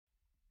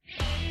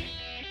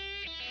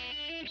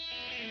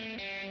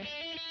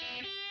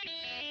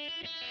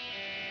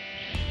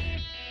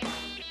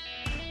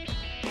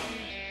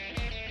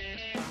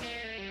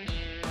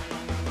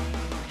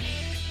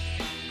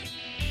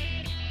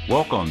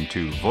Welcome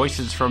to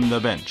Voices from the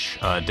Bench,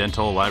 a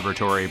dental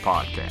laboratory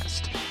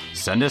podcast.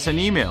 Send us an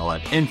email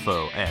at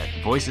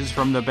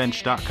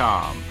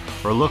info@voicesfromthebench.com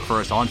or look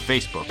for us on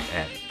Facebook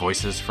at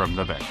Voices from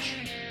the Bench.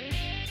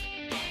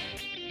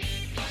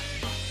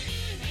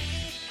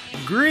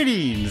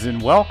 Greetings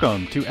and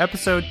welcome to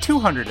episode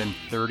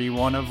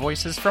 231 of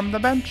Voices from the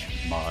Bench.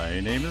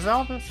 My name is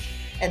Elvis.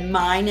 And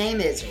my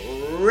name is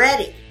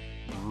Ready.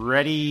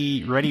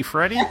 Ready,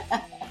 Freddy?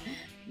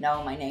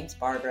 No, my name's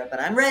Barbara, but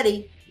I'm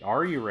ready.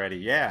 Are you ready?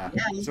 Yeah.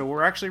 So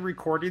we're actually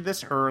recording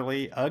this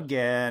early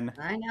again.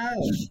 I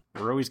know.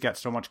 We're always got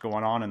so much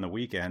going on in the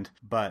weekend.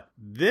 But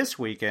this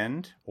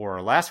weekend,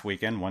 or last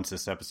weekend, once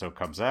this episode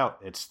comes out,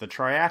 it's the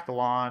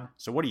triathlon.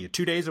 So what are you,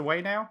 2 days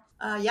away now?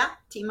 Yeah,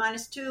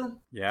 T-2.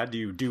 Yeah, do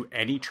you do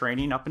any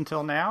training up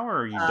until now,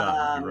 or are you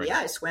done? Yeah,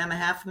 I swam a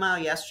half mile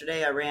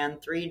yesterday. I ran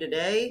 3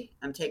 today.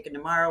 I'm taking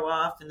tomorrow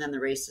off, and then the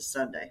race is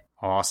Sunday.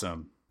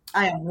 Awesome.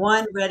 I am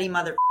one ready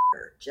motherfucker,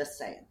 just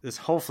saying. This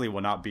hopefully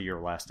will not be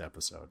your last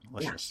episode.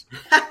 Just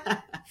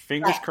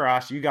fingers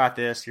crossed, you got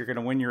this. You're going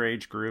to win your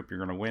age group. You're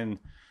going to win.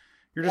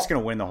 You're just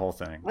going to win the whole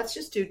thing. Let's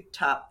just do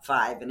top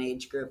 5 in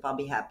age group. I'll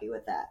be happy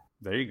with that.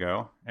 There you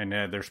go. And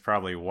there's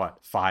probably,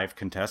 5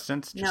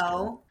 contestants?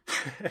 No.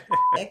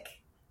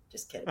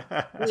 Just kidding.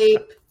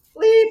 Bleep.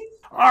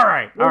 All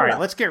right.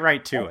 Let's get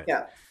right to it.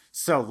 Go.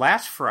 So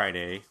last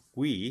Friday,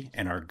 we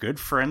and our good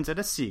friends at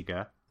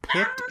Asiga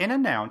picked and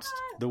announced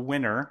the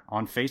winner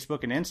on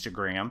Facebook and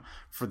Instagram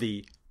for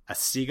the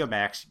Asiga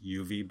Max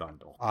UV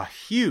bundle. A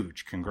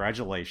huge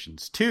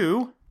congratulations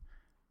to,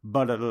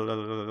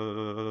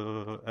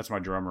 that's my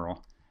drum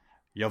roll,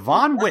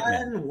 Yvonne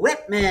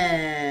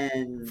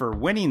Whitman for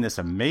winning this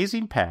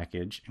amazing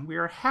package. And we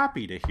are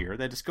happy to hear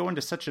that it's going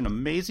to such an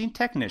amazing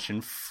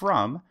technician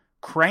from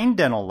Crane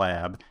Dental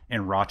Lab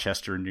in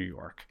Rochester, New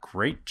York.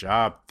 Great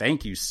job.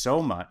 Thank you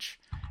so much.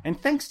 And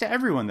thanks to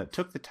everyone that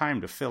took the time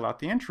to fill out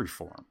the entry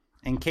form.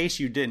 In case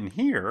you didn't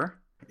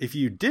hear, if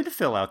you did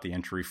fill out the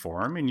entry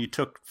form and you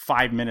took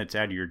 5 minutes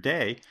out of your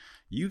day,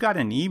 you got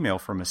an email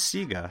from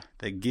Asiga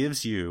that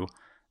gives you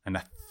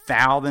an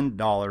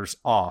 $1,000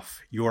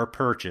 off your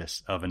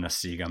purchase of an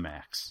Asiga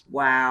Max.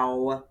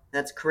 Wow,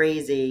 that's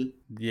crazy.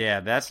 Yeah,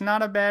 that's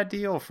not a bad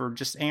deal for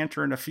just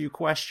answering a few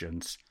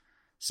questions.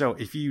 So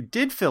if you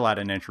did fill out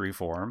an entry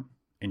form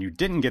and you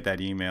didn't get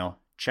that email,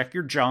 check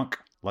your junk,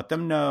 let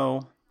them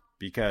know,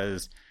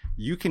 because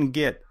you can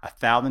get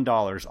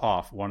 $1,000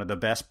 off one of the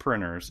best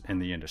printers in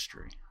the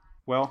industry.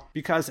 Well,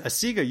 because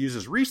Asiga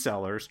uses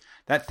resellers,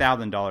 that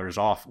 $1,000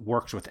 off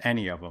works with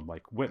any of them,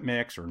 like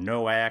Whipmix or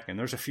Noack, and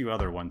there's a few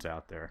other ones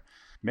out there.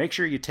 Make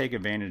sure you take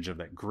advantage of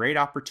that great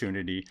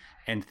opportunity,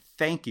 and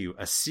thank you,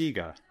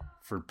 Asiga,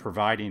 for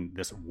providing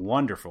this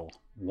wonderful,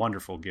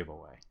 wonderful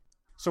giveaway.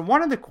 So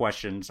one of the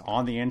questions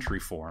on the entry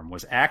form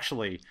was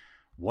actually,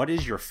 what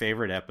is your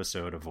favorite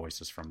episode of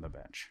Voices from the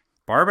Bench?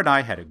 Barb and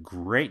I had a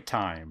great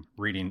time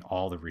reading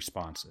all the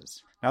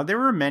responses. Now, there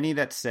were many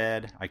that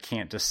said, I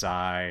can't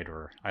decide,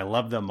 or I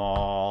love them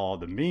all,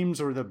 the memes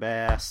are the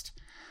best.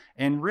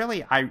 And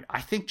really, I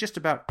think just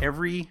about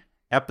every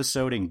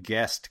episode and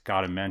guest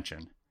got a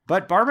mention.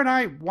 But Barb and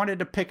I wanted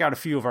to pick out a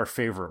few of our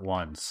favorite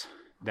ones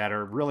that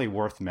are really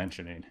worth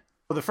mentioning.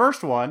 So the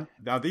first one,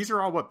 now these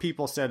are all what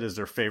people said is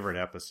their favorite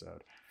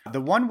episode.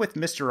 The one with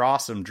Mr.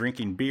 Awesome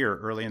drinking beer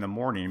early in the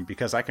morning,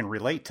 because I can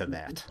relate to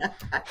that.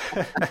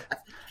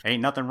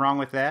 Ain't nothing wrong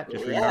with that.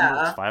 Just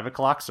remember, it's 5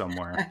 o'clock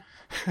somewhere.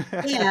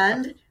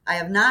 And I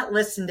have not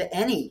listened to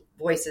any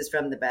Voices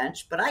from the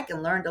Bench, but I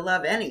can learn to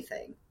love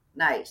anything.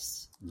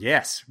 Nice.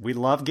 Yes, we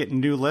love getting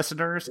new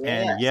listeners.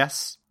 Yes. And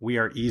yes, we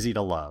are easy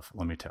to love,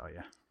 let me tell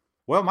you.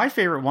 Well, my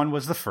favorite one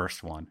was the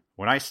first one.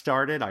 When I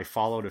started, I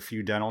followed a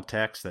few dental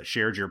techs that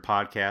shared your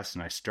podcast,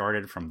 and I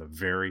started from the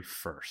very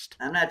first.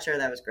 I'm not sure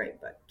that was great,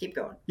 but keep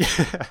going.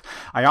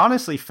 I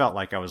honestly felt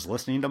like I was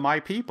listening to my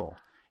people.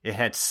 It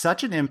had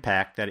such an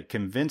impact that it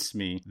convinced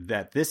me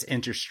that this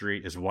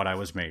industry is what I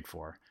was made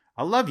for.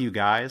 I love you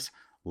guys,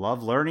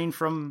 love learning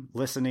from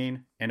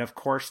listening, and of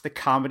course the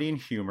comedy and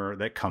humor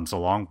that comes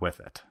along with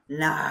it.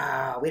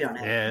 No, we don't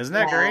have Yeah, isn't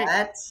that great?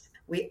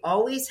 We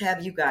always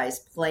have you guys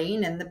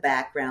playing in the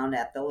background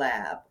at the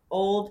lab.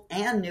 Old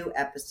and new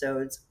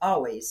episodes,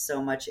 always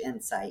so much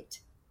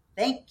insight.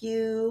 Thank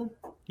you.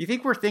 You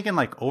think we're thinking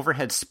like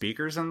overhead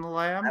speakers in the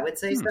lab? I would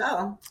say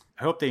so.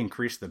 I hope they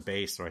increase the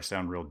bass so I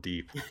sound real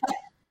deep.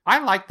 I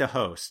like the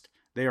host.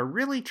 They are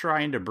really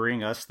trying to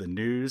bring us the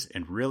news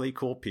and really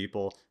cool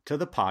people to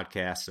the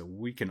podcast so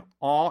we can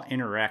all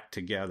interact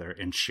together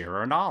and share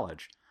our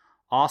knowledge.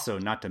 Also,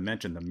 not to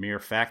mention the mere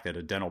fact that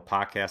a dental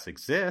podcast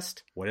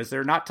exists. What is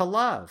there not to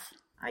love?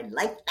 I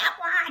like that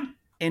one.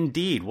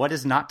 Indeed, what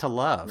is not to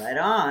love? Right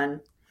on.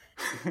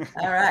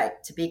 All right.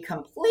 To be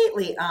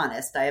completely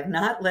honest, I have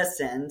not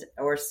listened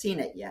or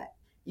seen it yet.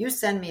 You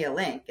send me a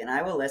link and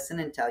I will listen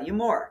and tell you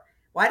more.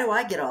 Why do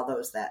I get all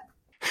those then?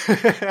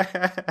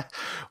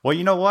 Well,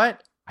 you know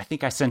what? I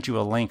think I sent you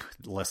a link,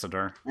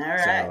 listener. All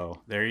right.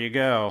 So there you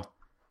go.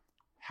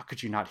 How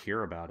could you not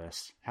hear about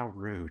us? How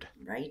rude.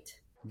 Right.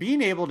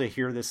 Being able to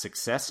hear the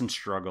success and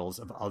struggles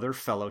of other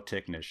fellow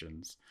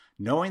technicians,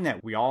 knowing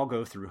that we all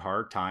go through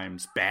hard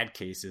times, bad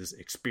cases,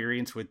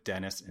 experience with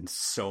dentists, and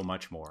so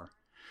much more.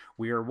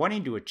 We are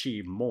wanting to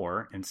achieve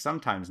more and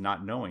sometimes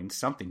not knowing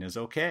something is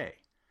okay.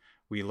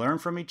 We learn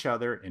from each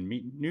other and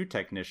meet new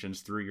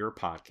technicians through your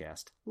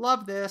podcast.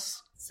 Love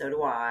this. So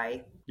do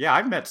I. Yeah,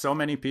 I've met so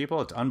many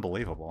people. It's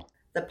unbelievable.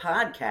 The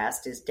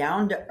podcast is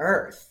down to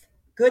earth.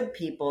 Good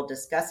people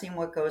discussing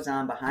what goes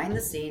on behind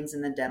the scenes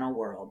in the dental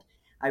world.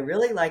 I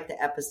really like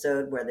the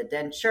episode where the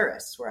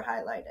denturists were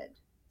highlighted.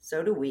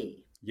 So do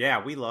we.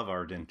 Yeah, we love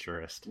our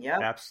denturist.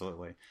 Yep.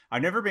 Absolutely.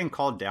 I've never been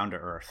called down to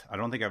earth. I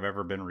don't think I've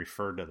ever been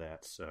referred to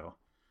that, so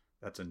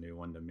that's a new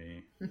one to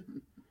me.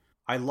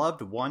 I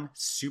loved one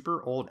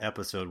super old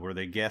episode where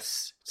the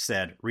guests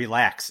said,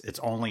 "Relax, it's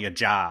only a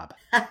job."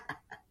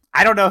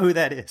 I don't know who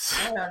that is.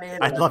 I don't either.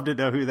 I'd love to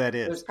know who that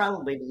is. It was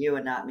probably you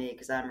and not me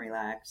because I'm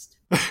relaxed.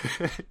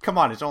 Come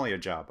on, it's only a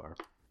job, Barb.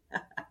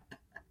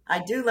 I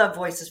do love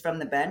Voices from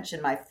the Bench,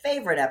 and my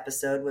favorite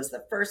episode was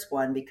the first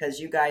one because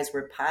you guys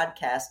were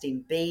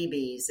podcasting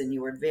babies and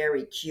you were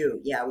very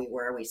cute. Yeah, we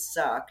were. We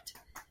sucked.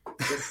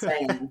 Just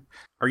saying.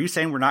 Are you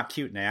saying we're not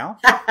cute now?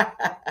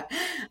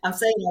 I'm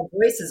saying our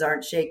voices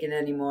aren't shaking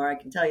anymore. I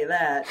can tell you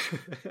that.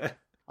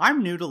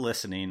 I'm new to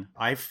listening.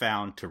 I've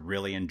found to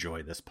really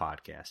enjoy this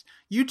podcast.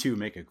 You two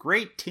make a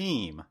great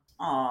team.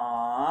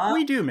 Aww.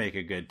 We do make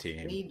a good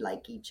team. We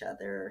like each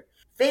other.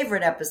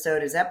 Favorite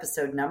episode is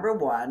episode number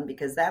 1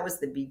 because that was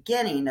the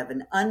beginning of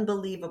an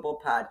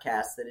unbelievable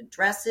podcast that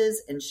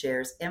addresses and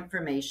shares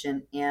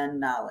information and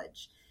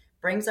knowledge,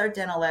 brings our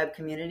dental lab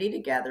community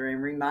together,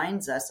 and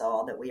reminds us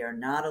all that we are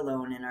not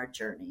alone in our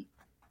journey.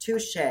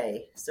 Touche.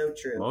 So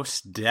true.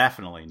 Most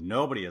definitely.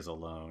 Nobody is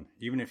alone.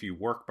 Even if you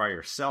work by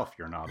yourself,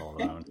 you're not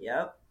alone.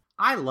 Yep.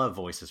 I love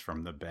Voices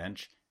from the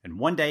Bench, and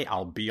one day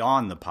I'll be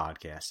on the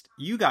podcast.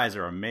 You guys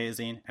are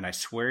amazing, and I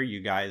swear you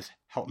guys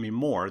help me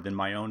more than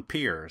my own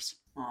peers.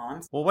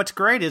 Aww. Well, what's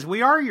great is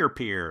we are your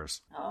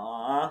peers.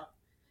 Aww.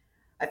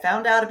 I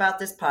found out about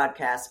this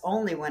podcast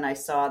only when I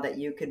saw that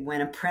you could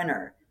win a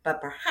printer,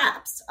 but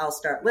perhaps I'll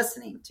start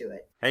listening to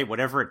it. Hey,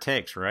 whatever it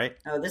takes, right?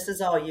 Oh, this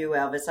is all you,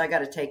 Elvis. I got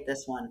to take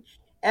this one.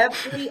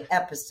 Every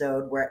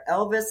episode where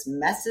Elvis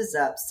messes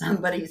up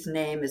somebody's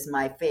name is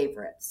my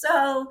favorite.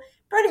 So,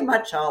 pretty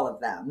much all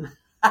of them.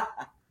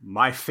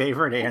 My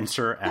favorite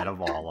answer out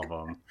of all of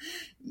them.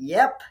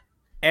 Yep.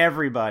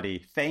 Everybody,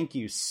 thank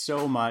you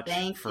so much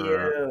for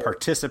you.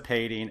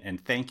 participating,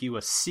 and thank you,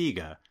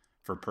 Asiga,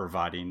 for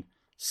providing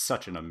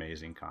such an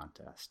amazing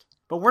contest.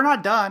 But we're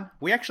not done.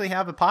 We actually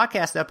have a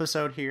podcast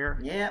episode here.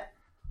 Yep.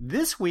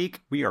 This week,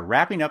 we are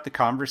wrapping up the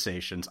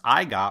conversations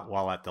I got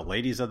while at the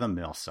Ladies of the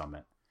Mill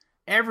Summit.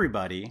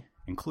 Everybody,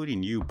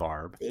 including you,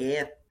 Barb,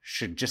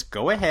 should just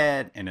go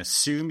ahead and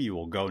assume you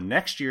will go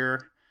next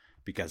year,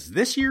 because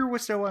this year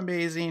was so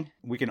amazing,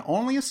 we can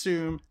only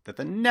assume that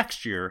the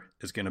next year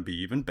is going to be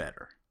even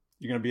better.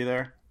 You going to be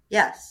there?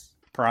 Yes.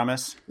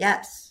 Promise?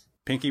 Yes.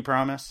 Pinky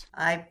promise?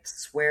 I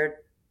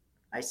swear.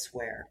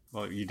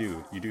 Well, you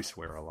do. You do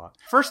swear a lot.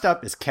 First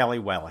up is Kelly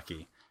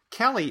Wellicke.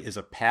 Kelly is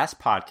a past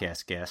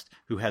podcast guest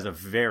who has a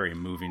very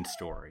moving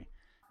story.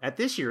 At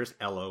this year's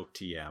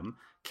LOTM,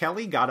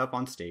 Kelly got up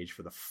on stage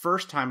for the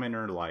first time in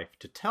her life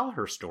to tell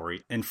her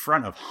story in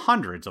front of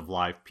hundreds of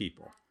live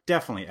people.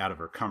 Definitely out of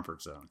her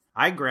comfort zone.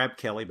 I grabbed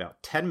Kelly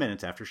about 10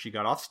 minutes after she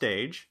got off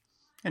stage,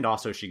 and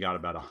also she got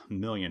about 1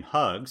 million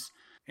hugs,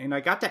 and I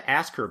got to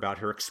ask her about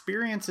her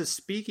experiences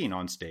speaking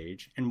on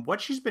stage and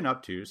what she's been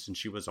up to since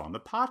she was on the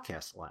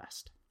podcast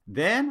last.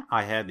 Then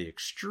I had the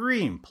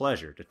extreme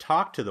pleasure to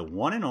talk to the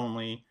one and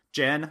only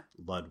Jen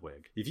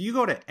Ludwig. If you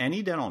go to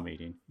any dental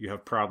meeting, you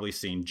have probably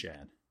seen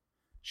Jen.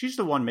 She's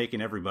the one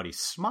making everybody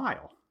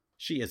smile.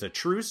 She is a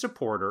true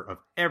supporter of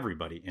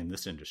everybody in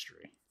this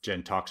industry.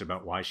 Jen talks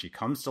about why she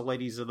comes to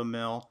Ladies of the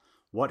Mill,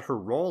 what her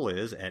role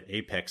is at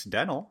Apex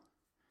Dental,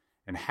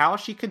 and how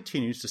she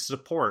continues to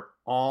support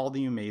all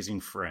the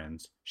amazing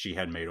friends she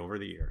had made over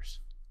the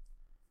years.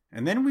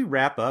 And then we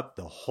wrap up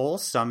the whole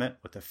summit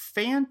with a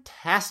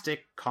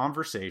fantastic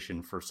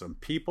conversation for some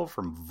people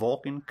from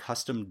Vulcan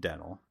Custom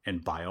Dental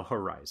and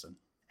BioHorizon.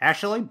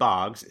 Ashley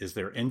Boggs is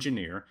their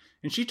engineer,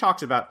 and she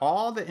talks about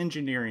all the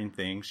engineering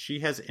things she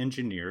has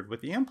engineered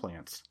with the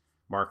implants.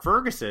 Mark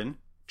Ferguson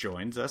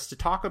joins us to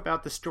talk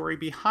about the story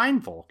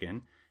behind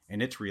Vulcan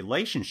and its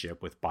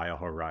relationship with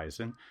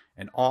BioHorizon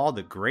and all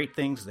the great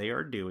things they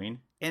are doing.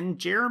 And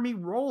Jeremy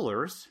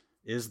Rollers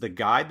is the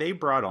guy they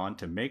brought on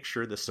to make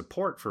sure the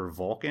support for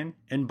Vulcan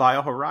and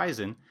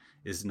BioHorizon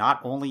is not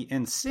only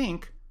in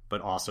sync,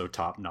 but also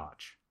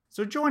top-notch.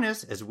 So join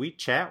us as we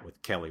chat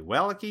with Kelly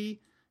Wellicke,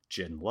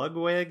 Jen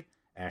Ludwig,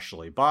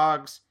 Ashley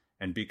Boggs,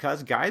 and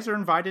because guys are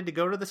invited to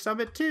go to the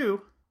summit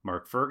too,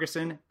 Mark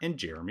Ferguson and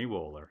Jeremy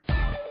Wohler.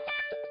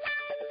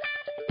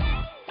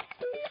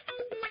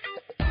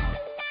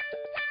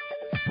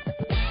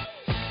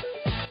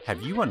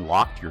 Have you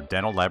unlocked your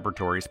dental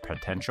laboratory's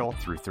potential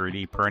through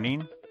 3D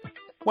printing?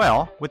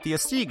 Well, with the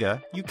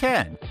Asiga, you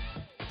can.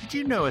 Did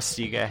you know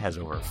Asiga has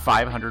over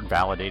 500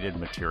 validated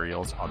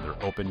materials on their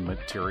open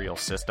material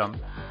system?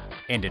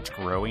 And it's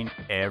growing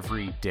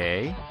every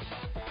day?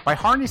 By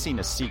harnessing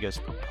Asiga's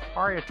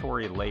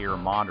proprietary layer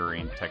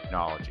monitoring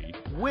technology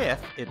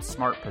with its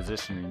smart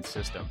positioning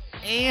system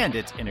and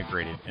its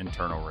integrated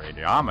internal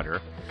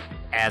radiometer,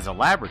 as a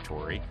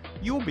laboratory,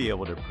 you'll be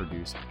able to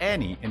produce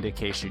any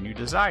indication you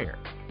desire.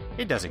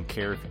 It doesn't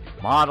care if you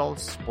do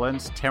models,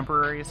 splints,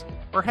 temporaries,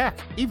 or heck,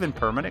 even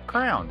permanent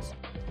crowns.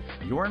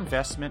 Your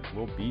investment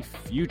will be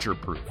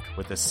future-proofed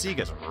with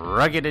Asiga's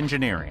rugged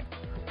engineering,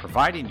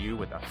 providing you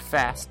with a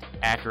fast,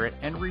 accurate,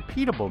 and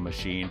repeatable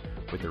machine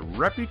with a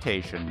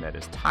reputation that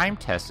is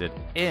time-tested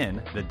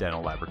in the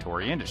dental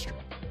laboratory industry.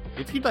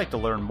 If you'd like to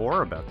learn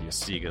more about the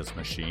Asiga's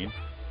machine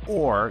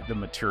or the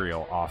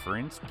material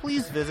offerings,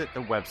 please visit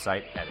the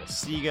website at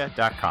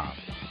asiga.com.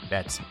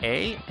 That's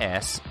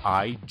ASIGA.com.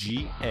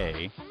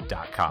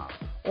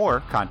 Or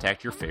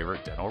contact your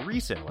favorite dental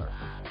reseller.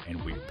 And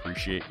we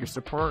appreciate your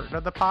support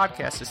of the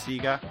podcast,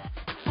 Asiga.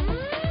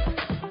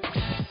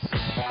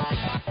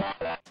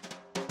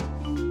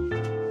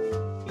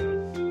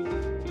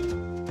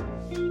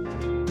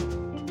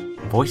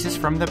 Voices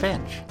from the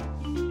Bench.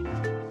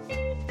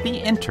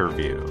 The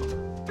interview.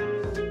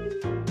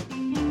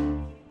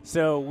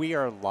 So we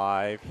are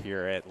live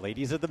here at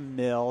Ladies of the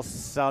Mill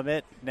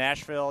Summit,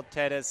 Nashville,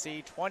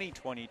 Tennessee,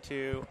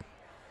 2022.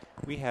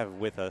 We have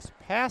with us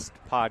past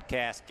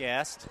podcast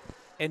guest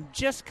and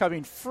just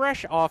coming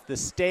fresh off the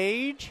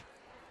stage,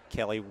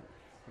 Kelly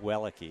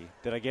Wellicke.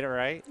 Did I get it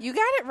right? You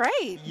got it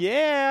right.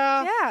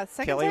 Yeah. Yeah,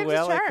 second Kelly time's a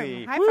charm.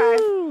 Wellicke. High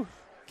Woo! five.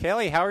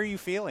 Kelly, how are you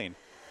feeling?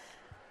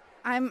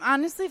 I'm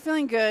honestly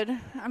feeling good.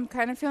 I'm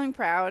kind of feeling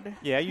proud.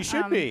 Yeah, you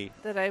should be.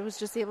 That I was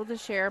just able to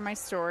share my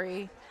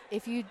story.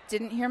 If you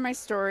didn't hear my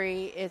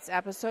story, it's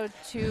episode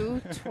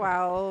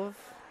 212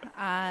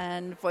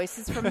 on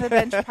Voices from the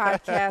Bench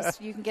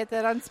podcast. You can get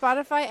that on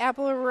Spotify,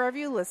 Apple, or wherever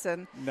you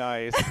listen.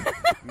 Nice.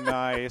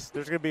 Nice.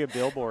 There's going to be a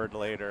billboard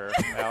later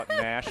out in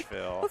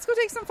Nashville. Let's go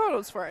take some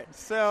photos for it.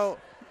 So,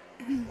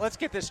 let's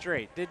get this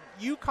straight. Did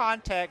you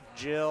contact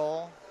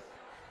Jill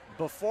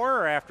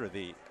before or after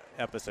the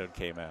episode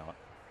came out?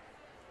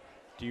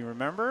 Do you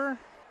remember?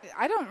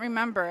 I don't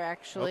remember,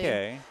 actually.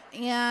 Okay.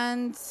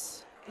 And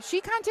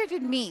she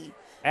contacted me.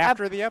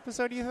 After the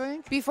episode, you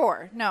think?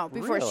 Before. No,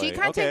 before. Really? She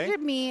contacted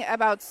me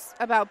about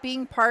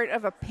being part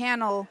of a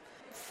panel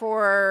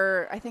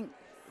for, I think,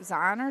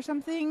 Zahn or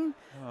something.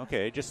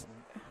 Okay, just...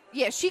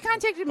 Yeah, she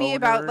contacted me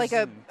about, like,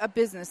 a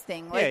business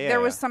thing. Like, Yeah.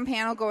 there was some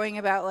panel going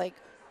about, like,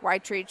 why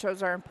trade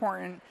shows are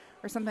important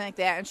or something like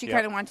that, and she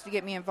kind of wanted to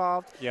get me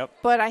involved. Yep.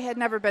 But I had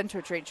never been to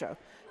a trade show.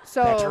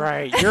 So That's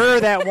right. You're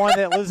that one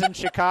that lives in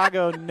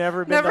Chicago,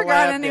 never been Never to gone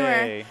Lab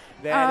anywhere. Day.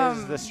 That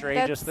is the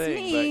strangest that's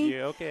thing, me. but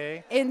you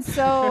okay. And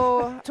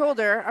so told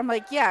her, I'm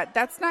like, yeah,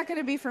 that's not going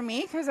to be for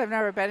me because I've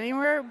never been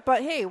anywhere.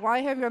 But, hey, while I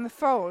have you on the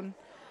phone,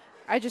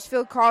 I just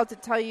feel called to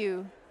tell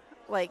you,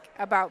 like,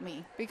 about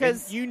me.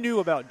 Because And you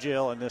knew about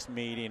Jill in this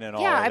meeting and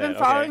all yeah, of I've that. been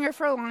following her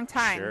for a long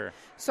time. Sure.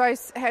 So I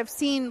have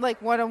seen,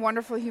 like, what a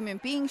wonderful human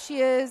being she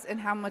is and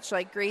how much,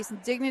 like, grace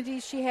and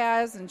dignity she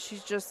has. And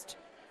she's just,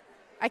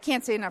 I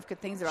can't say enough good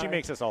things about her. She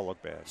makes us all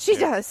look bad. She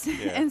Yeah. does.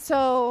 Yeah. And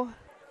so,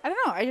 I don't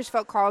know. I just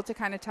felt called to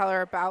kind of tell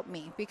her about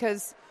me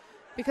because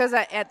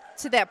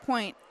to that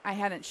point, I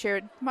hadn't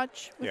shared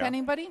much with Yeah.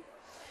 anybody.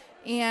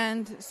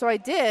 And so I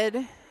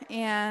did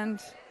and,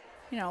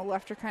 you know,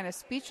 left her kind of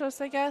speechless,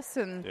 I guess.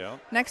 And Yeah.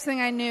 next thing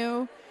I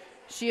knew,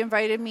 she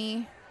invited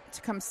me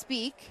to come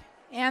speak.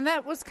 And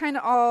that was kind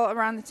of all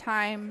around the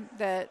time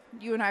that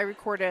you and I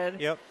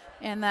recorded. Yep.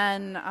 And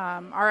then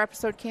our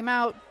episode came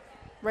out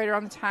right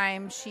around the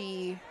time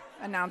she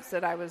announced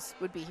that I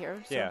would be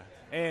here. So. Yeah.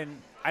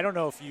 And I don't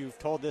know if you've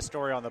told this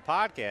story on the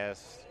podcast.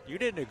 You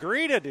didn't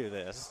agree to do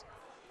this.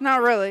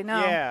 Not really, no.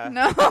 Yeah.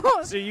 No.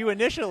 So you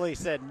initially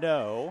said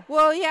no.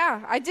 Well,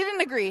 yeah, I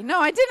didn't agree. No,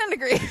 I didn't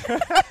agree.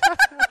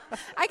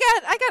 I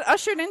got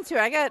ushered into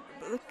it. I got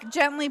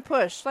gently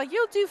pushed. Like,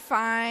 you'll do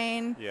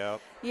fine.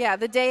 Yep. Yeah,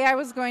 the day I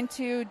was going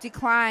to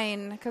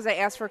decline, because I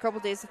asked for a couple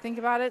days to think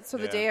about it. So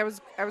the Yeah. day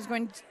I was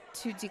going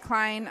to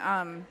decline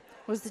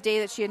was the day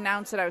that she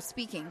announced that I was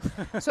speaking.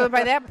 So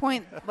by that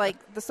point,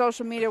 like, the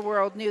social media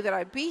world knew that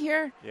I'd be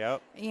here.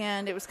 Yep.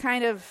 And it was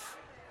kind of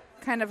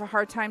a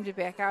hard time to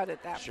back out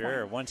at that point.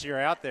 Sure. Once you're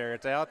out there,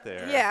 it's out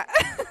there. Yeah.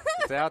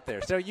 It's out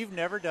there. So you've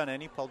never done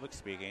any public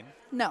speaking.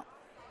 No.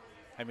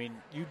 I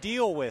mean, you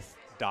deal with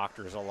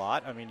doctors a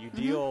lot. I mean, you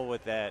deal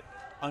with that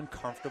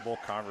uncomfortable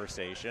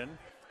conversation,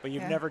 but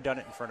you've Yeah. never done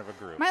it in front of a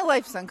group. My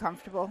life's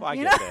uncomfortable. Well, I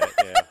you get know?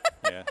 that.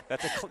 Yeah.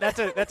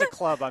 That's a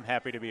club I'm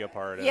happy to be a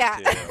part of. Yeah.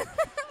 Too.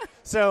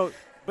 So,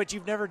 but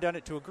you've never done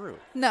it to a group.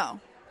 No.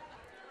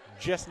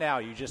 Just now,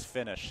 you just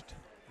finished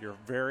your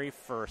very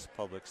first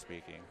public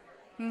speaking,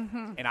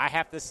 and I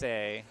have to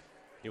say,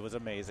 it was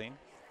amazing.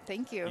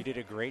 Thank you. You did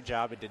a great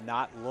job. It did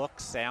not look,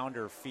 sound,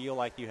 or feel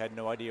like you had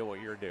no idea what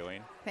you were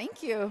doing.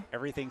 Thank you.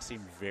 Everything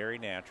seemed very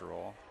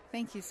natural.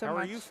 Thank you so How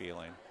much. are you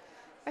feeling?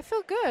 I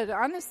feel good.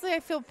 Honestly,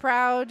 I feel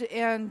proud,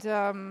 and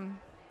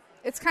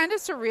it's kind of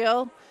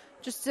surreal.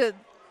 Just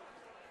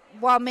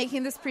while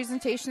making this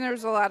presentation, there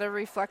was a lot of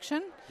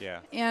reflection. Yeah.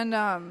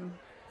 And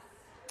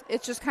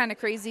it's just kind of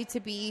crazy to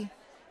be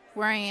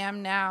where I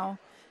am now.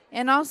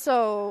 And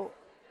also,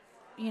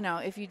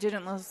 if you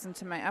didn't listen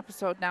to my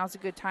episode, now's a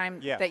good time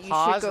Yeah, that you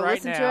pause should go right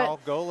listen now, to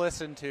it. go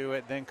listen to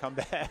it, then come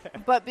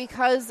back. But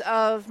because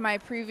of my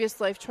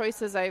previous life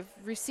choices, I've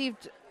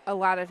received a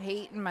lot of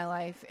hate in my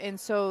life. And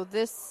so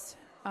this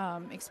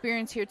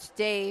experience here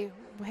today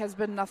has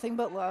been nothing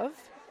but love.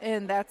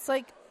 And that's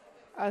like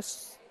a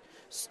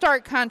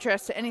stark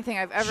contrast to anything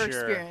I've ever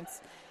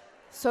experienced.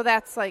 So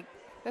that's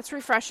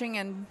refreshing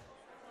and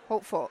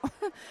hopeful.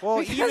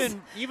 Well,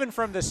 even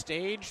from the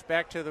stage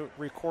back to the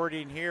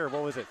recording here,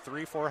 what was it,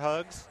 3-4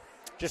 hugs?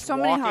 Just so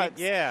walking, many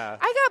hugs. yeah.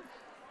 I got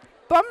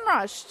bum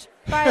rushed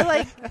by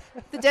like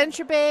the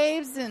Denture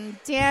Babes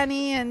and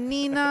Danny and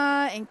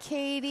Nina and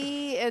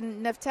Katie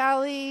and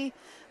Neftali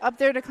up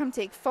there to come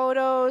take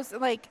photos.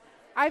 Like,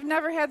 I've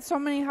never had so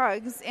many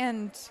hugs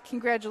and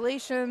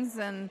congratulations,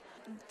 and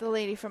the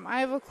lady from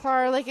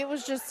Ivoclar. Like,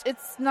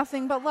 it's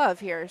nothing but love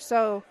here.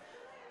 So,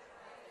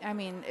 I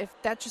mean, if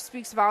that just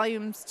speaks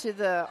volumes to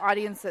the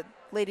audience that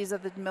Ladies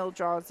of the Mill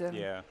draws in.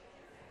 Yeah.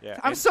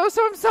 I'm so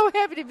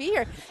happy to be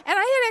here. And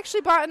I had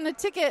actually bought a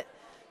ticket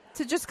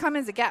to just come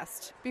as a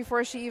guest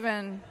before she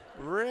even...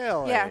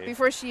 Really? Yeah,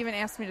 before she even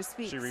asked me to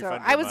speak. She So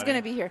refunded I was money? going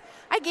to be here.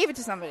 I gave it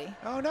to somebody.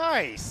 Oh,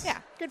 nice. Yeah.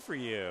 Good for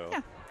you.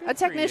 Yeah. Good A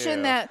technician for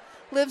you. that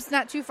lives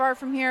not too far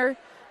from here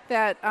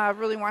that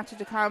really wanted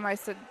to come. I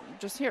said,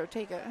 just here,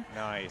 take it.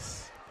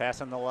 Nice.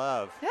 Passing the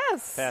love.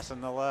 Yes. Passing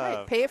the love.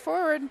 Right, pay it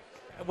forward.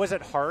 Was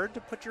it hard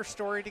to put your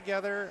story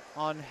together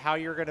on how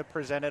you're going to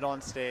present it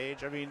on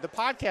stage? I mean, the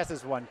podcast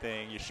is one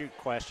thing. You shoot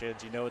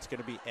questions. You know it's going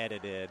to be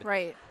edited.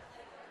 Right.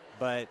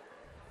 But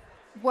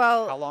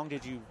Well, how long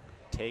did you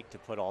take to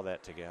put all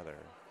that together?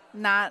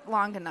 not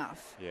long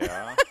enough.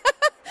 Yeah.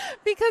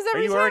 Because Are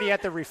every you time, already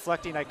at the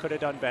reflecting I could have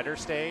done better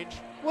stage?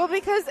 Well,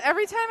 because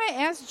every time I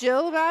ask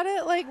Jill about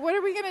it, like, what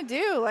are we going to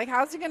do? Like,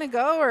 how's it going to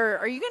go? Or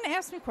are you going to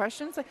ask me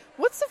questions? Like,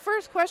 what's the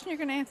first question you're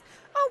going to ask?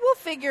 Oh, we'll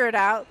figure it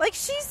out. Like,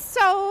 she's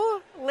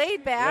so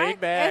laid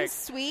back and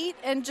sweet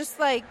and just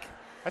like...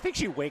 I think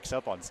she wakes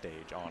up on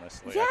stage,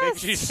 honestly. Yes, I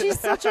think she's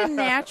such a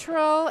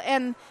natural.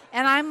 And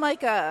I'm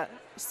like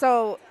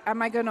so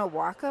am I going to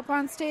walk up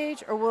on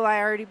stage or will I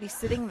already be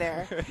sitting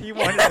there? You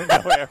wanted to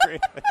know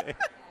everything.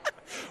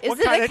 Is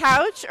it a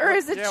couch or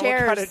is it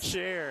chairs? What kind of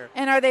chair?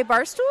 And are they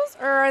bar stools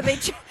or are they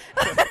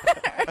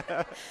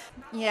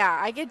Yeah,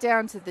 I get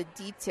down to the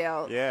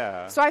detail.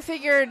 Yeah. So I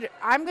figured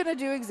I'm going to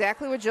do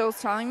exactly what Jill's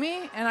telling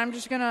me, and I'm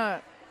just going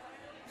to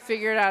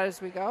figure it out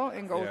as we go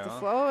and go with the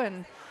flow.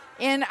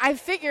 And I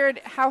figured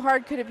how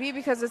hard could it be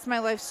because it's my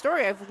life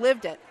story. I've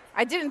lived it.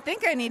 I didn't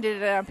think I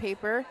needed it on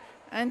paper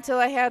until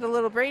I had a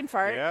little brain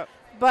fart. Yep.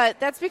 But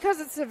that's because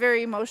it's a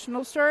very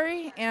emotional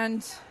story, and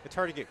it's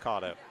hard to get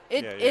caught up.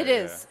 It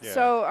is. Yeah.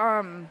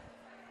 So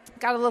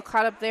got a little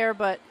caught up there,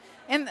 but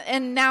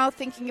and now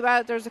thinking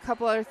about it, there's a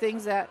couple other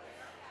things that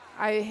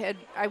I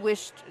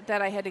wished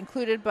that I had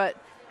included, but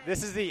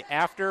this is the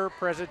after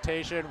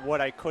presentation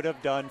what I could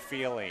have done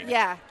feeling.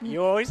 Yeah.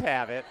 You always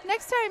have it.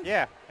 Next time.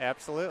 Yeah,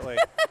 absolutely.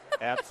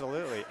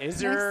 Absolutely. Is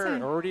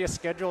there already a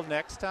schedule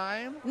next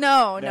time?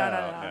 No.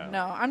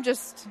 I'm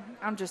just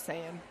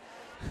saying.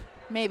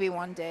 Maybe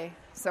one day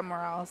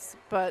somewhere else,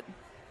 but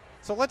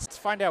so let's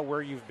find out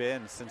where you've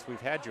been since we've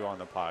had you on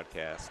the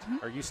podcast. Mm-hmm.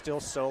 Are you still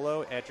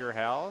solo at your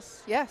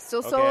house? Yeah,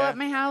 still solo at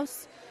my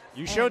house.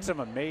 You showed some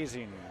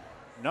amazing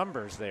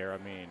numbers there. I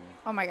mean,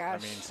 oh my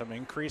gosh. I mean, some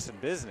increase in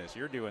business.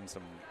 You're doing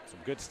some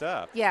good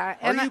stuff. Yeah.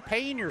 Are you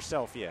paying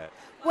yourself yet?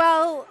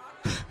 Well,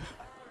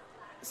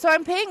 so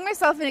I'm paying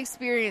myself in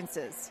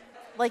experiences.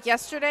 Like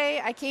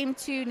yesterday, I came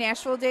to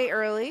Nashville Day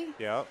early.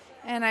 Yep.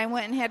 And I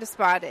went and had a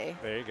spa day.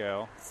 There you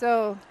go.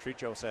 So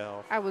treat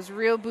yourself. I was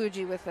real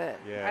bougie with it.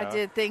 Yeah. I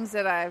did things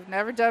that I've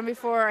never done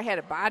before. I had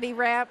a body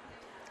wrap.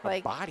 A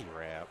body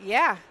wrap?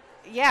 Yeah.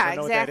 Yeah, I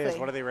don't know exactly. what that is.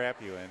 What do they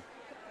wrap you in?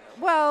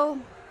 Well,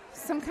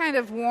 some kind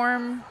of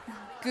warm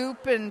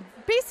goop and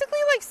basically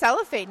like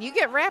cellophane. You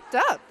get wrapped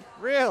up.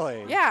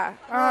 Really? Yeah.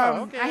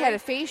 Okay. I had a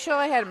facial.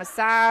 I had a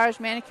massage,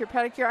 manicure,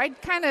 pedicure. I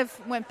kind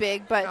of went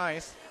big, but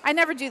nice. I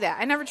never do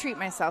that. I never treat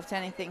myself to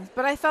anything.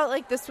 But I felt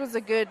like this was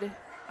a good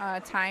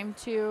time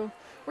to.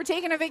 We're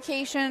taking a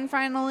vacation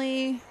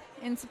finally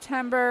in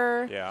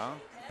September. Yeah.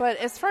 But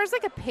as far as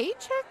like a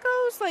paycheck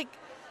goes, like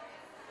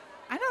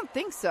I don't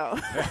think so.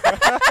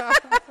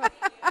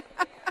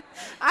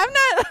 I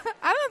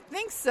don't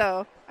think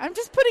so. I'm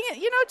just putting it,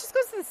 it just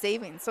goes to the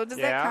savings. So does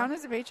that count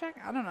as a paycheck?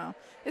 I don't know.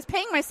 It's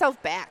paying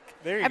myself back.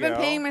 There you I've been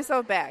paying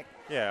myself back.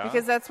 Yeah.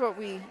 Because that's what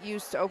we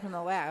used to open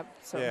the lab.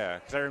 So. Yeah,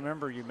 because I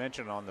remember you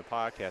mentioned on the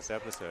podcast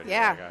episode.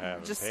 Yeah,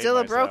 just still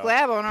a broke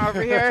lab owner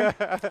over here.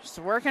 Just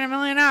working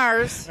 1,000,000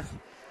 hours.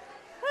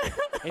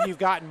 And you've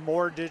gotten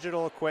more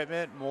digital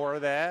equipment, more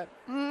of that?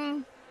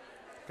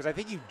 Because I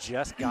think you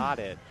just got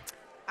it.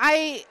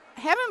 I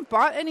haven't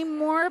bought any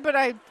more, but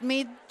I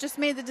just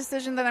made the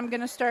decision that I'm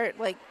going to start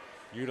like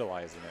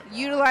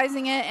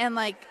utilizing it and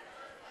like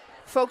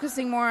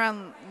focusing more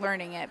on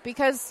learning it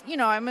because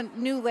I'm a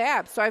new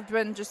lab, so I've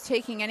been just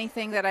taking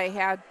anything that I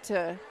had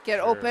to get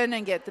open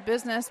and get the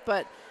business.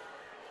 But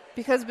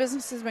because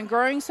business has been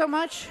growing so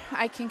much,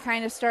 I can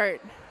kind of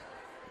start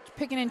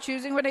picking and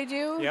choosing what I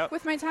do Yep.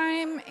 with my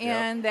time,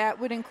 and that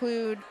would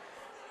include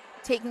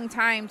taking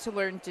time to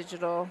learn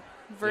digital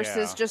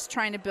versus just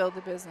trying to build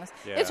a business.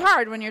 Yeah. It's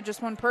hard when you're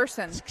just one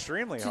person It's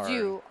extremely to hard.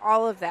 do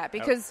all of that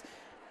because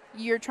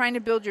you're trying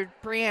to build your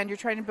brand, you're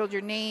trying to build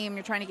your name,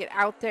 you're trying to get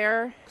out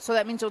there. So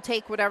that means you'll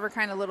take whatever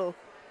kind of little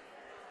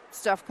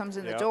stuff comes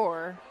in the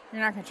door.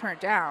 You're not going to turn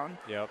it down.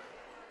 Yep.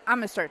 I'm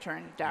going to start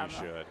turning it down. You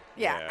though. should.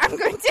 Yeah, I'm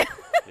going to.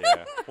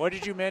 Yeah. What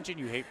did you mention?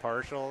 You hate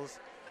partials?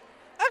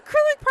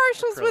 Acrylic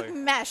partials with Acrylic.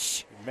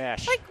 mesh.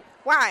 Mesh. Like,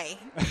 why?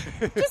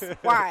 Just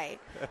why?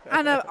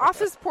 On an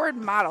office board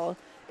model,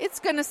 it's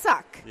going to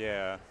suck.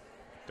 Yeah.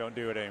 Don't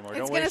do it anymore. It's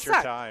Don't gonna waste your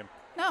suck. time.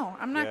 No,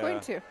 I'm not Yeah. going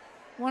to.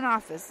 One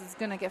office is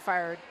going to get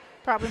fired.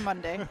 Probably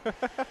Monday.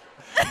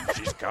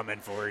 She's coming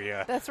for you.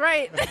 That's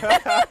right.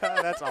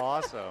 That's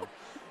awesome.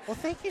 Well,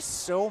 thank you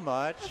so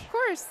much Of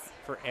course.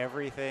 for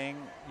everything.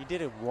 You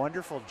did a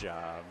wonderful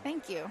job.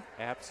 Thank you.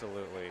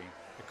 Absolutely.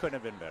 It couldn't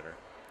have been better.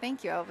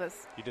 Thank you, Elvis.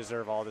 You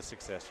deserve all the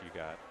success you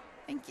got.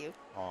 Thank you.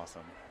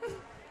 Awesome.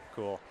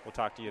 Cool. We'll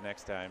talk to you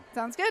next time.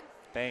 Sounds good.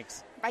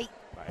 Thanks. Bye.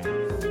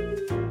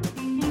 Bye.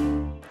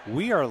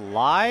 We are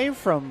live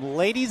from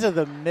Ladies of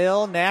the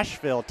Mill,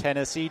 Nashville,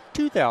 Tennessee,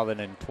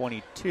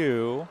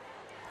 2022.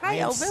 Hi, I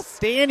am Elvis.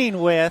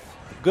 standing with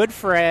good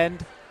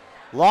friend,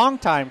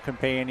 longtime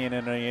companion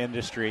in the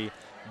industry,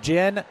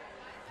 Jen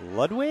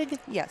Ludwig?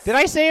 Yes. Did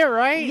I say it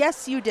right?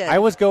 Yes, you did. I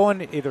was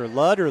going either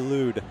Lud or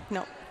Lude.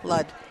 No,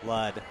 Lud.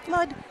 Lud.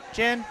 Lud.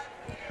 Jen,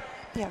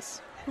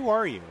 Yes. who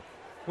are you?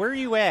 Where are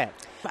you at?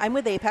 I'm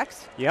with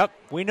Apex. Yep.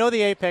 We know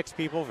the Apex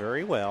people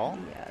very well.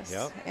 Yes.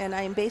 Yep. And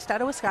I'm based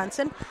out of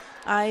Wisconsin.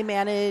 I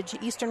manage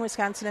eastern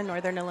Wisconsin and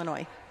northern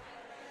Illinois.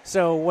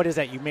 So what is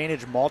that? You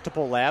manage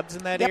multiple labs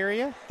in that Yep.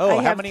 area? Oh, I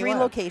how have many 3 labs?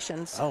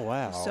 locations. Oh,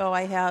 wow. So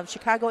I have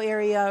Chicago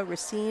area,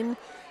 Racine,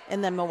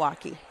 and then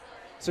Milwaukee.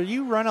 So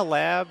you run a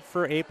lab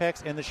for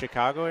Apex in the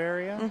Chicago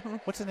area? Mm-hmm.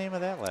 What's the name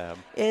of that lab?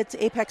 It's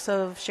Apex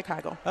of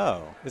Chicago.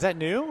 Oh, is that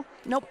new?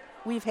 Nope.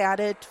 We've had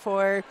it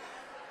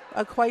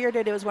acquired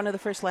it. It was one of the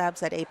first labs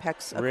that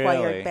Apex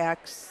acquired Really? back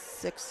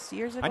 6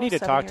 years ago. I need to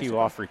 7 talk years to you ago.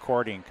 off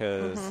recording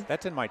because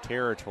that's in my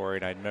territory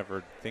and I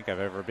never think I've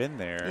ever been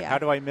there. Yeah. How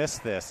do I miss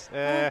this?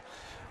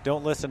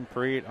 Don't listen,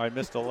 Preet. I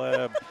missed a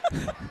lab.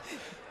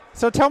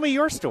 So tell me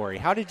your story.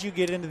 How did you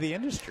get into the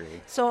industry?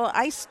 So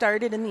I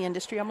started in the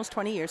industry almost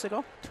 20 years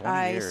ago.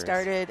 20 years. I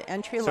started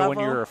entry So level. when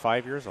you were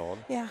 5 years old?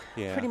 Yeah,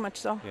 Yeah. pretty much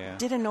so. Yeah.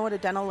 Didn't know what a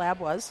dental lab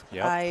was.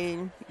 Yep.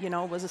 I,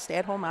 was a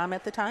stay-at-home mom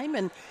at the time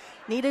and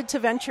needed to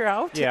venture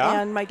out.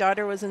 Yeah. And my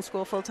daughter was in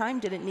school full-time,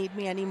 didn't need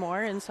me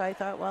anymore. And so I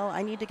thought, well,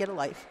 I need to get a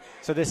life.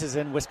 So this is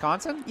in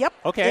Wisconsin? Yep.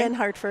 Okay. In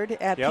Hartford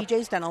at Yep.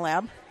 PJ's Dental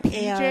Lab.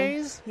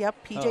 PJ's? And, yep,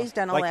 PJ's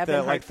Dental like Lab the,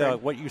 in like Hartford. the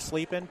what you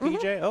sleep in,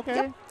 PJ? Okay.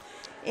 Yep.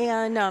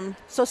 And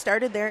so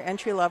started there,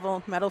 entry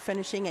level, metal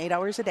finishing, 8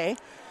 hours a day.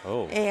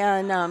 Oh.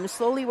 And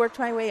slowly worked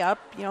my way up,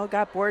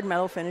 got bored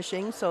metal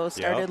finishing, so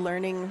started Yep.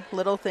 learning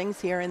little things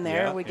here and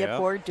there. Yeah, Would get yeah.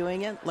 bored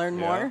doing it, learn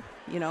Yeah.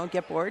 more,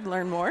 get bored,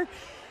 learn more.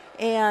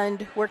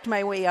 And worked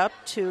my way up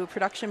to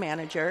production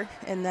manager.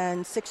 And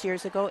then 6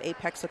 years ago,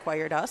 Apex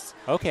acquired us.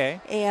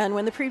 Okay. And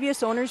when the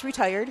previous owners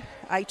retired,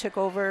 I took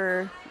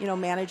over,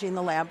 managing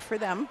the lab for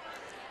them.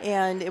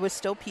 And it was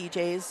still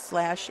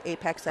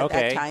PJ's/Apex at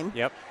Okay. that time.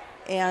 Yep.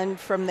 And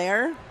from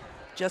there,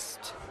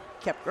 just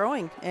kept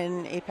growing.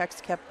 And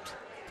Apex kept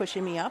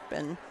pushing me up.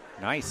 And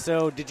Nice.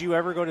 So did you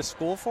ever go to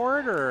school for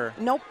it or?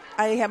 nope,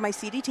 I have my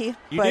CDT.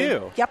 You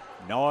do? Yep.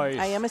 Nice.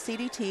 I am a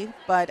CDT,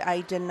 but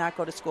I did not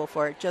go to school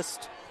for it.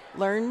 Just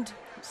learned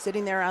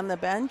sitting there on the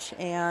bench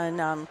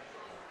and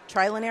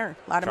trial and error.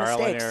 A lot of Trial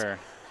mistakes. and error.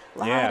 A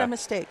lot Yeah. of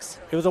mistakes.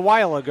 It was a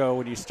while ago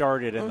when you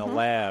started in the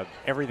lab.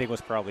 Everything was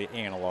probably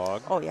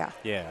analog. Oh, yeah.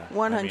 Yeah.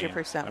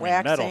 100% I mean,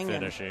 metal waxing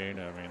and- finishing.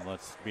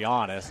 let's be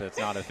honest. It's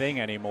not a thing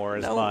anymore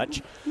as No.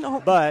 much.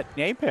 No. But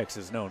Apex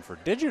is known for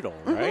digital,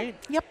 right?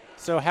 Yep.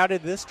 So how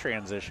did this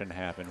transition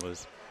happen?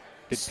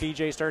 Did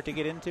PJ start to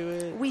get into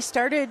it? We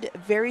started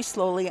very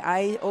slowly.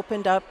 I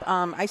opened up,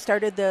 I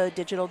started the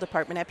digital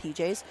department at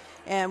PJ's,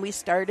 and we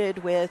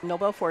started with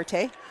Nobel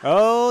Forte.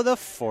 Oh, the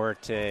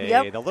Forte.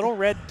 Yep. The little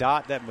red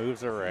dot that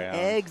moves around.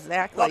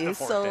 Exactly. Love the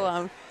Forte.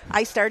 So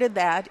I started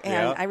that,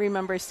 and Yep. I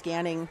remember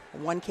scanning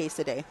 1 case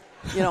a day,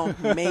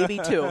 maybe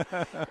 2.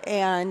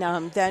 And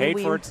then Paid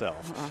we for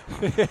itself.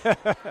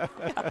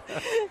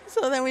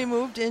 So then we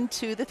moved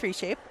into the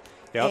 3Shape.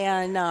 Yep.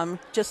 And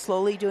just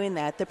slowly doing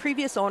that. The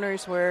previous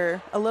owners were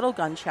a little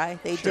gun shy.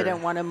 They Sure.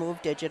 didn't want to move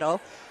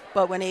digital.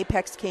 But when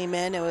Apex came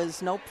in, it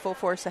was nope, full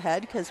force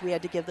ahead because we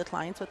had to give the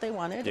clients what they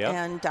wanted. Yep.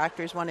 And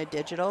doctors wanted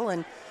digital.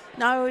 And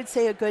now I would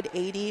say a good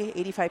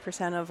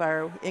 85% of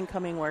our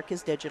incoming work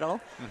is digital.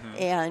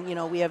 Mm-hmm.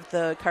 And, we have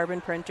the carbon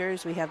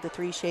printers. We have the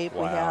 3Shape. We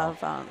Wow.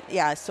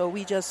 have, so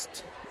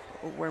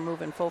we're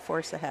moving full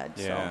force ahead.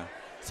 Yeah.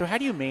 So how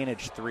do you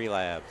manage 3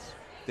 labs?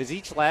 Does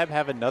each lab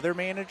have another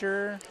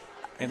manager?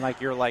 And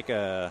you're like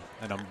an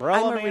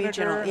umbrella I'm a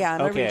manager? regional, yeah,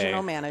 I'm Okay. a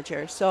regional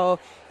manager. So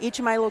each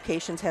of my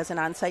locations has an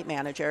on-site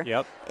manager.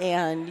 Yep.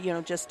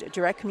 And, just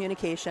direct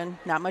communication,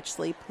 not much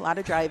sleep, a lot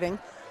of driving.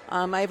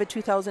 I have a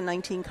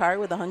 2019 car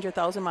with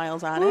 100,000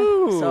 miles on it.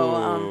 Ooh.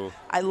 So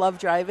I love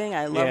driving.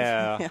 I love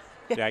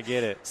Yeah, I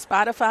get it.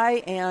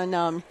 Spotify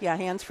and,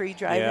 hands-free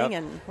driving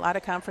and a lot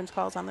of conference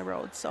calls on the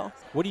road. So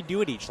What do you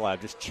do at each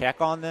lab? Just check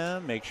on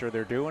them, make sure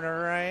they're doing it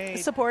right?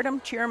 support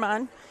them, cheer them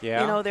on.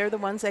 Yeah. They're the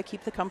ones that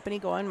keep the company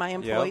going. My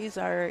employees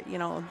are,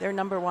 they're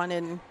number one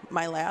in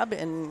my lab,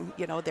 and,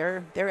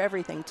 they're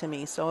everything to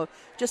me. So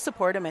just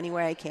support them any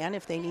way I can.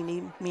 If they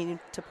need me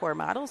to pour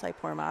models, I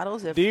pour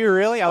models. Do you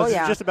really? I was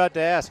yeah. just about to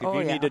ask. If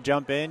you yeah. need to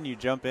jump in, you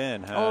jump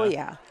in, huh? Oh,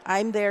 yeah.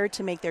 I'm there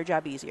to make their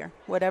job easier.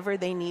 Whatever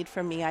they need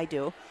from me, I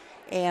do.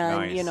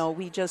 And, Nice.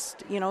 We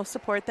just,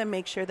 support them,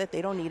 make sure that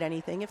they don't need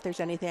anything. If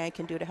there's anything I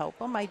can do to help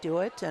them, I do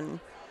it.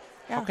 And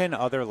How can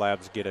other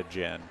labs get a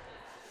Jen?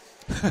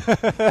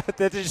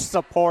 That just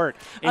support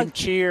and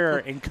cheer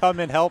and come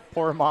and help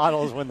poor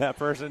models when that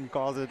person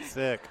calls in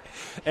sick.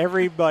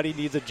 Everybody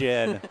needs a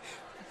Jen.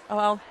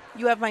 Well,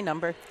 you have my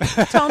number.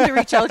 Tell them to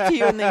reach out to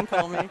you and they can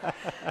call me.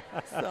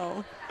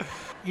 So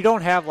You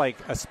don't have like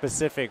a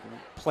specific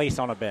place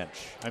on a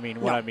bench. I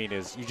mean, what No. I mean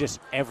is you just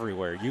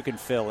everywhere. You can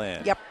fill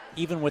in. Yep.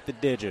 Even with the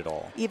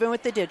digital. even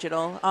with the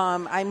digital,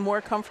 I'm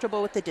more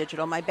comfortable with the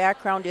digital. My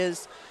background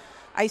is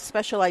I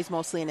specialize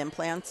mostly in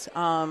implants.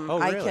 I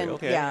really? can,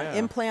 Okay, yeah.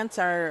 Implants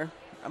are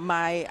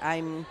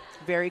I'm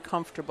very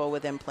comfortable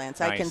with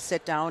implants. I can Nice.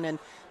 sit down and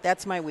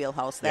that's my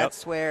wheelhouse.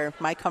 That's where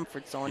my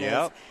comfort zone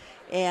Yep. is.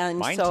 And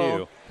Mine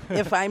so too.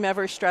 if I'm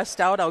ever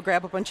stressed out, I'll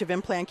grab a bunch of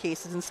implant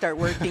cases and start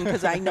working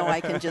because I know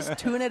I can just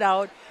tune it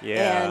out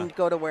Yeah. and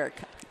go to work.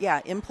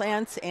 Yeah,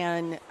 implants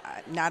and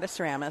not a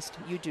ceramist.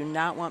 You do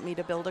not want me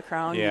to build a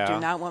crown. Yeah. You do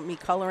not want me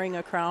coloring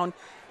a crown.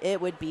 It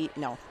would be,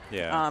 no.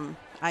 Yeah.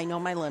 I know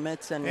my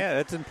limits, and Yeah,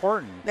 that's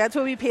important. that's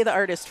what we pay the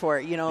artist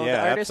for. The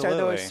Yeah, artists are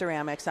those absolutely.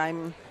 ceramics.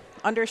 I'm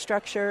under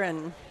structure,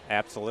 and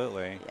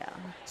Absolutely. yeah.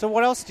 So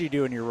what else do you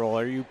do in your role?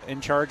 Are you in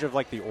charge of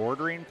like the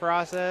ordering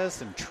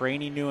process and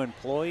training new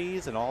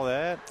employees and all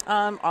that?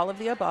 All of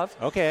the above.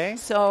 Okay.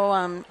 So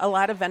a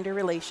lot of vendor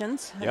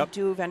relations. I Yep.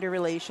 do vendor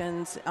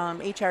relations,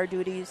 HR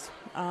duties,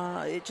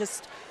 it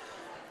just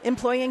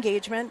employee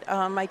engagement.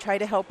 I try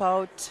to help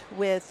out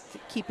with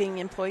keeping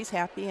employees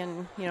happy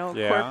and,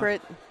 Yeah.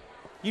 corporate.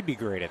 You'd be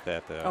great at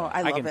that, though. Oh,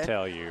 I love can it.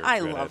 tell you're I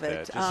good love at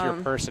it. that. Just your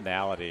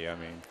personality, I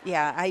mean.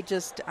 Yeah,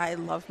 I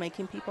love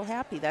making people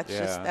happy.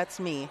 That's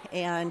me.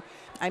 And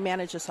I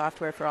manage the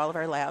software for all of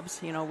our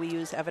labs. We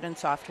use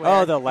Evidence software.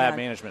 Oh, the lab and-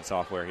 management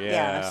software, yeah.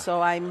 Yeah, so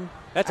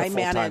That's a I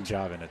full-time manage.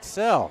 job in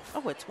itself.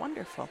 Oh, it's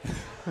wonderful.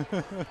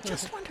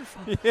 Just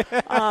wonderful.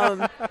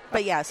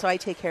 But yeah, so I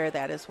take care of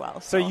that as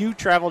well. So you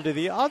travel to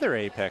the other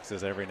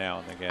Apexes every now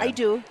and again. I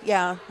do,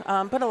 yeah.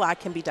 But a lot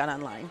can be done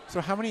online.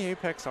 So how many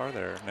Apex are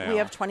there now? We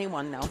have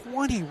 21 now.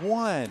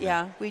 21.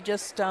 Yeah, we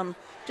just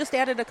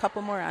added a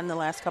couple more on the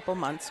last couple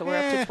months, so we're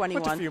up to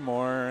 21. Went a few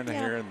more and Yeah.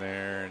 here and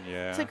there, and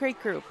yeah. It's a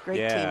great group, great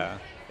yeah. team.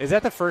 Is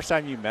that the first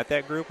time you met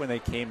that group when they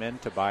came in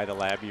to buy the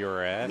lab you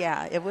were at?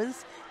 Yeah, it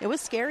was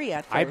scary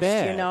at first. I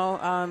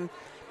bet.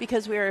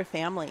 Because we were a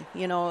family.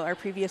 Our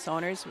previous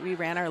owners, we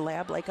ran our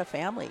lab like a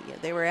family.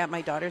 They were at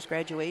my daughter's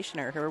graduation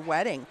or her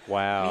wedding.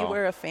 Wow. We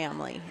were a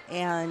family.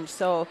 And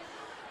so,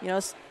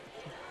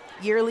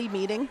 yearly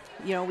meeting,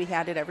 we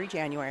had it every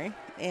January.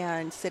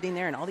 And sitting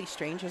there, and all these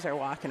strangers are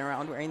walking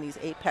around wearing these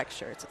Apex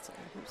shirts. It's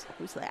like,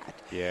 who's that?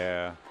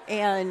 Yeah.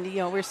 And,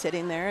 we're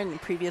sitting there, and the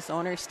previous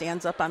owner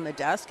stands up on the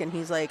desk, and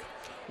he's like,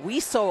 we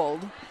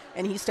sold.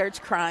 And he starts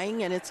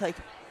crying, and it's like,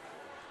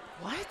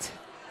 what?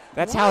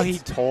 That's What? how he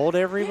told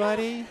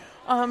everybody?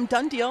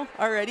 Done deal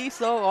already.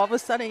 So all of a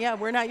sudden, yeah,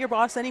 we're not your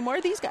boss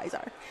anymore. These guys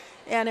are.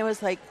 And it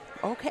was like,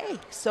 okay.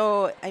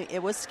 So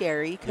it was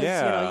scary because,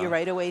 Yeah. you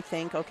right away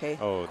think, okay,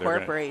 Oh, they're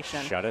corporation.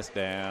 gonna shut us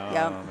down.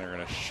 Yep. They're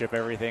going to ship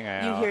everything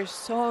out. You hear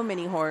so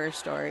many horror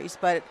stories.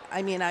 But,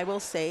 I mean, I will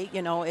say,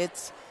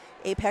 it's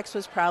Apex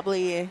was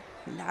probably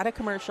not a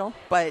commercial,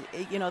 but,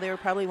 they were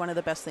probably one of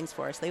the best things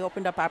for us. They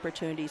opened up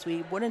opportunities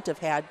we wouldn't have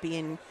had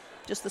being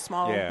just a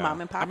small mom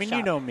and pop I mean, shop.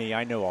 you know me.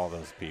 I know all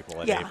those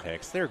people at Yeah.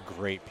 Apex. They're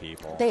great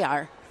people. They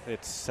are.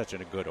 It's such a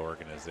good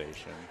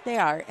organization. They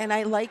are. And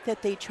I like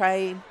that they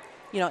try,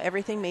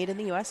 everything made in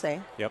the USA.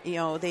 Yep.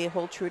 They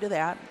hold true to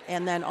that.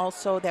 And then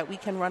also that we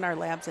can run our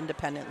labs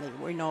independently.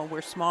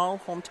 We're small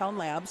hometown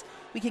labs.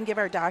 We can give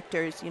our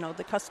doctors,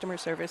 the customer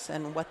service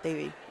and what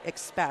they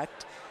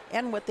expect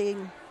and what they,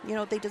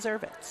 they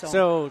deserve it.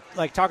 So,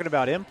 like talking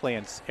about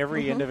implants,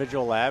 every Mm-hmm.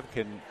 individual lab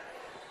can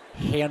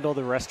handle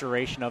the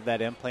restoration of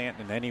that implant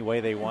in any way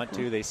they want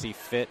to. They see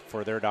fit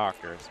for their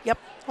doctors. Yep.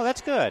 Oh,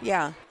 that's good.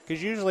 Yeah.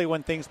 Because usually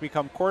when things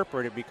become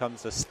corporate, it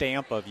becomes a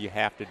stamp of you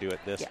have to do it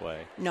this Yeah.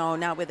 way. No,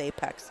 not with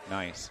Apex.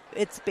 Nice.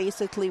 It's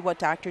basically what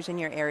doctors in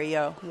your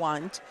area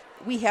want.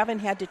 We haven't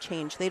had to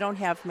change. They don't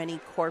have many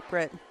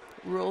corporate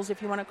rules,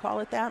 if you want to call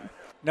it that.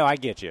 No, I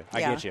get you. I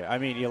Yeah. get you. I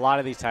mean, a lot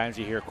of these times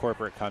you hear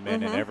corporate come in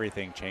Mm-hmm. and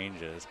everything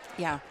changes.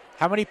 Yeah.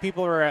 How many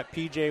people were at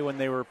PJ when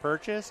they were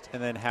purchased,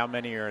 and then how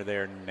many are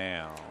there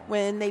now?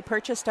 When they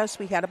purchased us,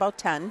 we had about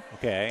 10.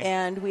 Okay.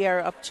 And we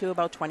are up to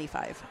about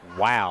 25.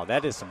 Wow,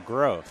 that is some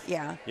growth.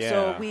 Yeah. Yeah.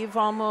 So we've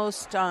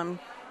almost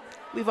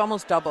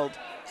doubled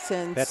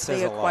since That says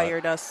they a lot.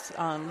 acquired us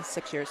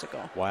 6 years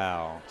ago.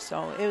 Wow.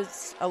 So it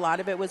was a lot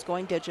of it was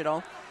going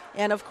digital.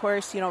 And of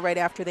course, right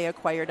after they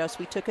acquired us,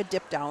 we took a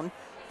dip down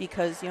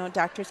because,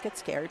 doctors get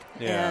scared.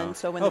 Yeah. And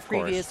so when Of the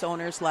previous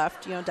owners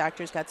left,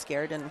 doctors got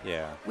scared and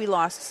Yeah. we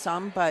lost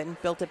some,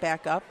 but built it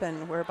back up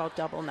and we're about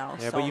double now.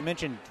 Yeah, so. but you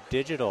mentioned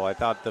digital. I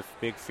thought the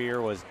big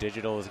fear was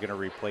digital is going to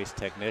replace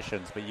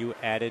technicians, but you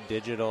added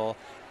digital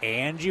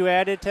and you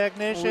added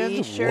technicians?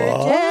 We sure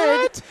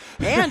What?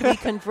 did. And we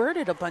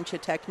converted a bunch of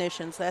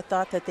technicians that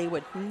thought that they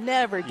would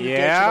never do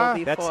Yeah,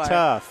 digital before. that's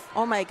tough.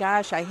 Oh my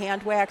gosh, I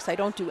hand wax. I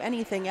don't do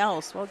anything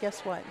else. Well,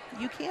 guess what?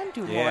 You can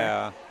do more.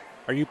 Yeah.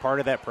 Are you part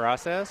of that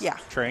process? Yeah.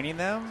 Training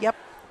them? Yep,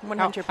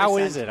 100%. How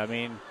is it? I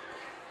mean,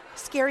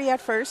 Scary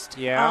at first.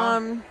 Yeah.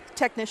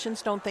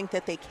 Technicians don't think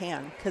that they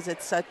can because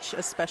it's such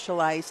a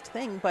specialized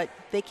thing, but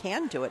they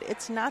can do it.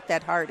 It's not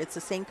that hard. It's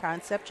the same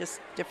concept,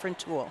 just different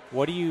tool.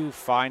 what do you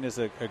find is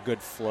a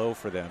good flow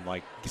for them?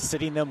 Like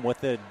sitting them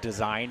with a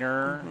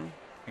designer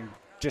and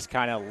just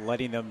kind of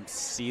letting them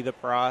see the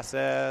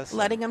process?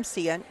 Letting them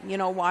see it,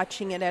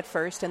 watching it at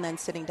first and then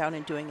sitting down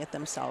and doing it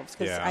themselves.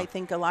 Because Yeah. I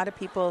think a lot of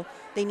people,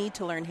 they need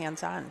to learn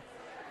hands-on.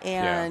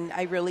 And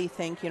I really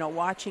think,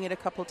 watching it a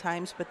couple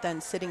times, but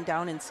then sitting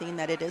down and seeing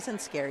that it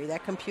isn't scary.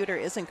 That computer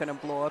isn't going to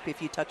blow up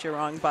if you touch a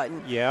wrong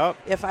button. Yep.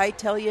 If I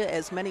tell you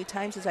as many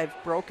times as I've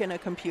broken a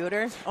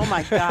computer, oh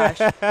my gosh.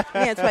 Man,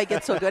 that's why I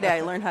get so good at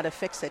it. I learn how to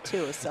fix it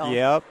too. So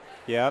Yep.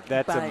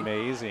 That's But,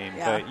 amazing.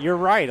 yeah. But you're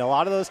right. A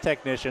lot of those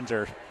technicians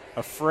are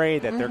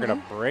afraid that they're going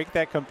to break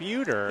that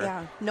computer.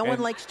 yeah, no one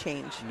and likes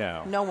change.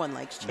 No. No one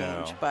likes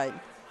change, No. but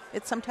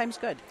it's sometimes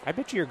good. I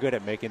bet you're good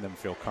at making them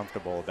feel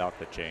comfortable about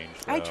the change.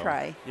 I though.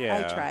 try. Yeah.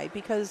 I try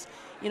because,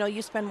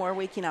 you spend more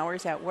waking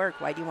hours at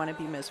work. Why do you want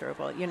to be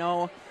miserable?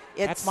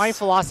 It's That's my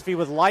philosophy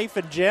with life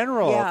in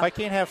general. Yeah. If I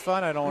can't have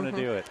fun, I don't want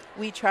to do it.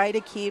 We try to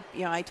keep,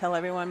 I tell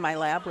everyone in my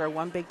lab, we're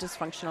one big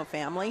dysfunctional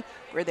family.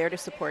 We're there to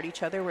support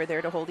each other. We're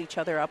there to hold each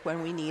other up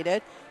when we need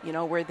it.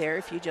 We're there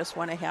if you just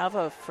want to have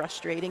a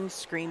frustrating,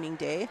 screaming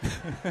day.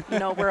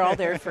 We're all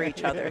there for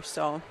each other.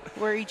 So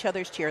we're each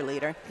other's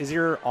cheerleader. Is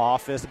your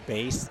office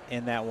based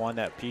in that one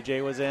that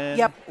PJ was in?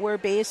 Yep, we're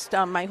based,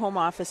 my home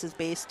office is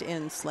based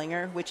in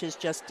Slinger, which is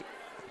just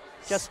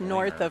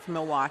north Slinger. of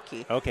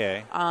Milwaukee.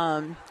 Okay.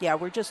 Yeah,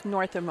 we're just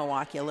north of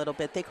Milwaukee a little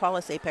bit. They call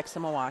us Apex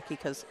of Milwaukee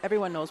because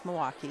everyone knows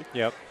Milwaukee.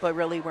 Yep. But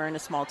really, we're in a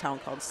small town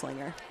called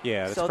Slinger.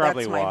 Yeah, that's so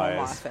probably that's my wise.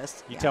 home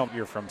office. You Yeah. tell me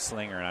you're from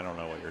Slinger, and I don't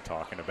know what you're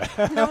talking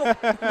about. No,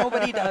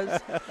 nobody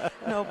does.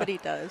 Nobody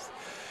does.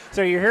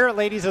 So you're here at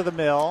Ladies of the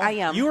Mill. I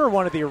am. You were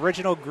one of the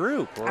original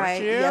group,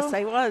 weren't you? Yes,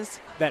 I was.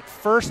 That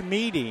first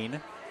meeting,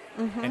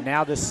 and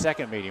now this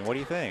second meeting. What do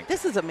you think?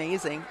 This is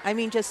amazing. I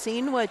mean, just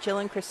seeing what Jill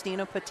and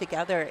Christina put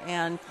together,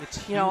 and It's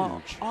all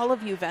huge.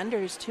 of you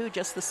vendors too.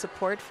 Just the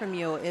support from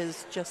you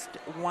is just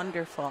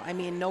wonderful. I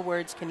mean, no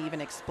words can even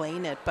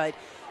explain it. But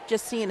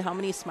just seeing how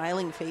many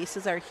smiling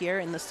faces are here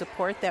and the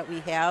support that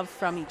we have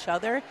from each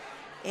other,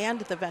 and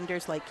the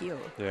vendors like you.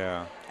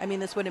 Yeah. I mean,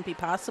 this wouldn't be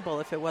possible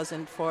if it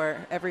wasn't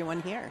for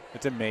everyone here.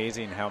 It's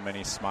amazing how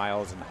many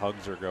smiles and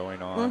hugs are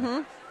going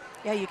on.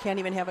 Yeah, you can't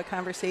even have a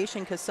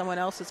conversation because someone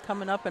else is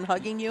coming up and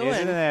hugging you.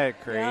 Isn't and,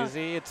 that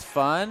crazy? It's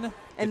fun.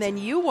 And then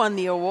you won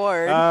the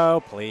award.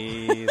 Oh,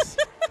 please.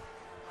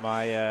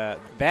 My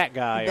that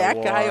guy that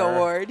award. guy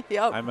award.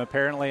 Yep. I'm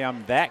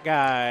that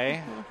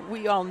guy.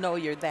 We all know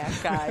you're that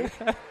guy.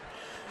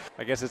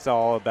 I guess it's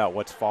all about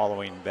what's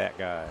following that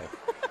guy.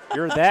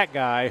 You're that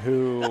guy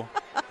who.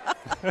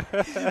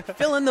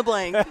 Fill in the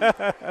blank.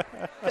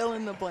 Fill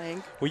in the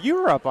blank. Well, you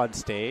were up on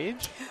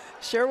stage.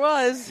 Sure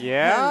was.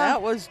 Yeah? And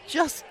that was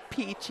just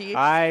peachy.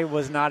 I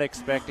was not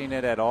expecting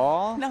it at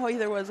all. No,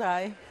 either was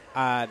I.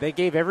 They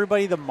gave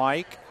everybody the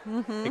mic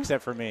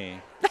except for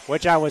me,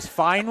 which I was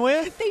fine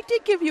with. They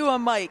did give you a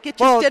mic. It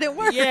just didn't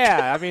work.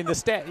 Yeah, I mean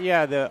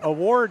the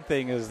award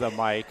thing is the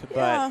mic, but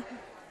Yeah.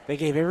 they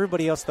gave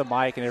everybody else the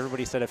mic and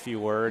everybody said a few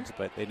words,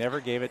 but they never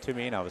gave it to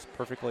me, and I was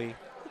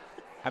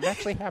I'm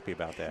actually happy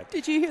about that.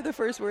 Did you hear the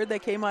first word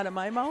that came out of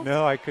my mouth?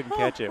 No, I couldn't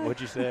catch it.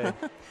 What'd you say?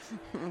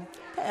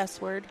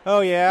 Password. Oh,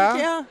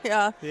 yeah?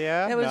 Yeah.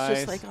 Yeah, It was nice.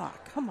 just like, oh,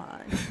 come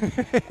on.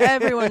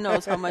 Everyone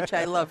knows how much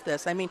I love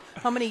this. I mean,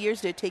 how many years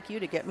did it take you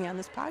to get me on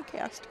this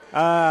podcast?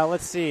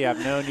 Let's see.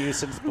 I've known you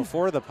since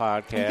before the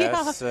podcast,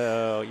 Yeah.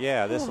 so,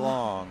 yeah, this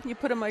long. You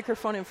put a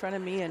microphone in front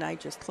of me and I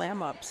just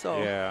clam up.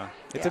 So Yeah.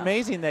 It's Yeah.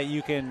 amazing that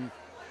you can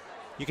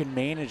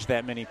manage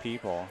that many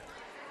people.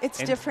 it's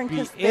And different be-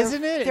 because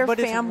isn't it? they're But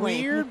family.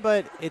 it's weird,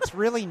 but it's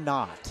really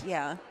not.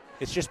 Yeah.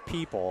 It's just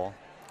people.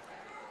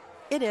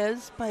 It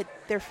is, but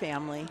they're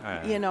family.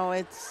 I know.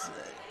 It's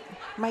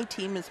my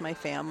team is my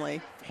family.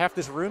 Half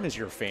this room is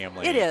your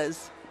family. It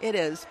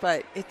is,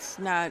 but it's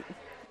not.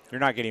 You're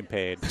not getting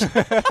paid. Yeah,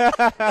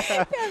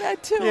 that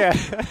too. Yeah.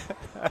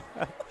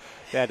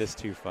 That is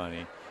too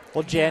funny.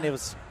 Well, Jen, it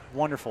was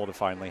wonderful to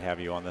finally have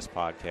you on this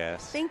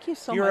podcast. Thank you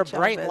so You're much. a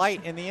bright Elvis.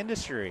 light in the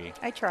industry.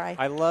 I try.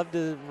 I love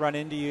to run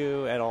into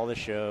you at all the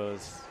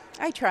shows.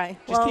 I try.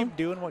 Just keep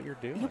doing what you're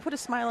doing. You put a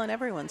smile on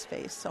everyone's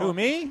face. So. Who,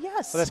 me?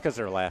 Yes. Well, that's because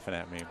they're laughing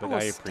at me, but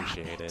I stop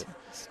appreciate it.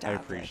 Stop I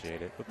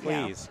appreciate it. But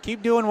Yeah. please,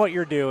 keep doing what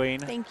you're doing.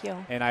 Thank you.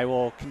 And I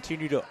will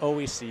continue to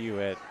always see you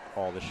at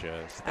all the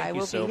shows. Thank I you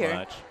will so be here.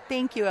 much.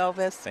 Thank you,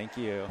 Elvis. Thank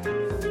you.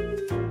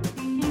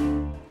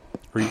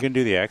 Were you going to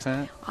do the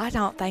accent? I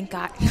don't think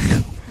I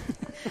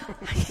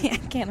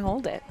can't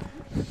hold it.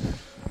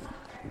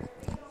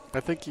 I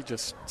think you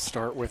just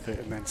start with it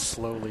and then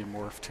slowly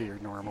morph to your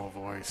normal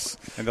voice.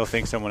 And they'll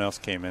think someone else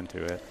came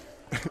into it.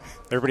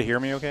 Everybody hear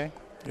me okay?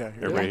 Yeah.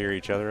 Everybody hear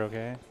each other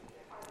okay?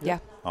 Yeah.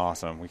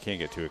 Awesome. We can't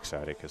get too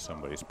excited because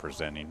somebody's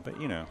presenting. But,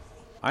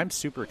 I'm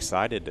super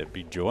excited to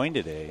be joined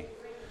today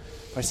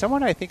by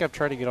someone I think I've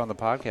tried to get on the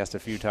podcast a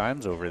few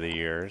times over the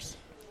years,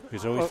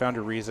 who's always found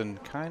a reason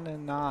kind of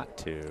not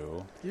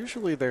to.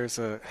 Usually there's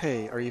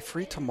hey, are you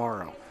free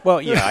tomorrow?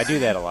 Well, yeah, I do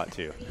that a lot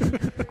too.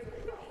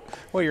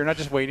 Well, you're not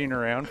just waiting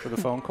around for the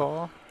phone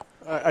call?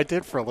 I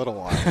did for a little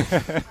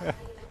while.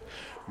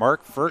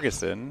 Mark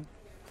Ferguson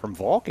from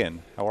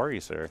Vulcan. How are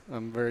you, sir?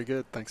 I'm very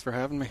good. Thanks for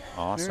having me.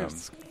 Awesome. Yeah,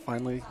 it's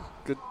finally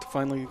good to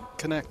finally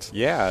connect.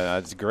 Yeah,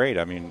 that's great.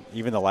 I mean,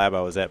 even the lab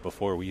I was at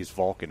before, we used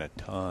Vulcan a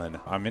ton.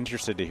 I'm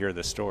interested to hear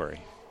the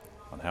story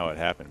on how it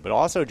happened. But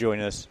also join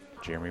us,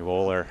 Jeremy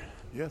Wohler.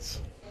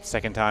 Yes.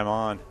 Second time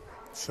on.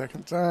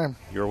 Second time.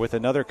 You were with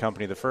another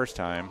company the first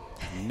time.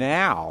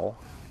 Now,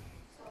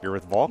 you're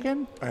with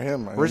Vulcan? I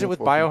am. Or is it with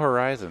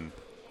BioHorizon?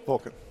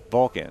 Vulcan.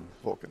 Vulcan.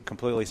 Vulcan.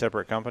 Completely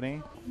separate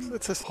company?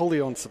 It's a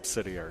wholly owned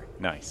subsidiary.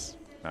 Nice.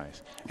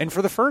 And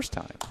for the first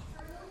time,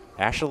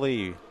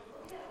 Ashley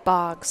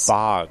Boggs.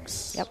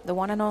 Boggs. Yep, the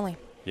one and only.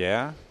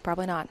 Yeah?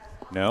 Probably not.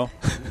 No?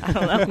 I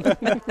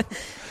don't know.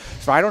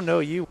 So I don't know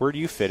you. Where do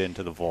you fit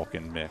into the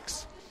Vulcan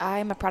mix?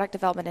 I'm a product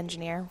development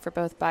engineer for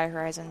both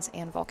BioHorizons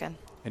and Vulcan.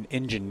 An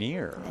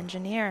engineer.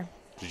 Engineer.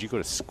 Did you go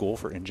to school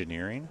for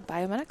engineering?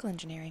 Biomedical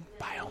engineering.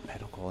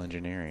 Biomedical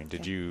engineering.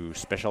 Did you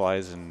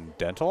specialize in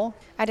dental?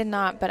 I did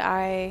not, but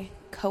I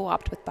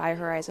co-opted with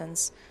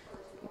BioHorizons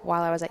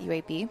while I was at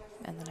UAB,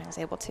 and then I was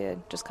able to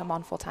just come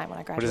on full-time when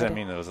I What graduated. does that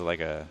mean? Was it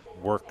like a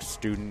work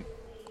student?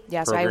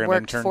 Yeah, so I program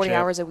worked 40 internship?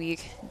 hours a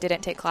week,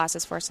 didn't take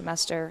classes for a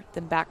semester,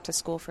 then back to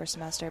school for a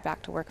semester,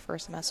 back to work for a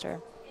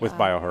semester. With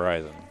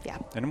BioHorizon? Yeah.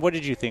 And what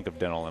did you think of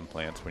dental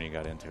implants when you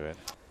got into it?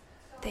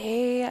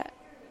 They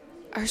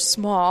are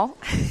small.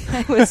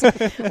 I was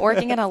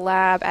working in a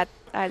lab at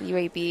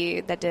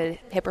UAB that did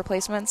hip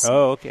replacements.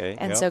 Oh, okay.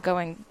 And Yep. so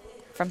going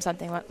from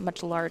something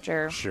much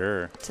larger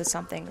Sure. to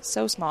something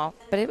so small.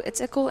 But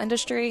it's a cool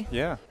industry.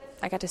 Yeah.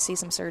 I got to see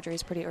some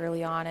surgeries pretty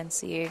early on and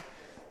see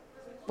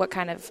what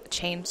kind of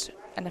change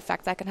and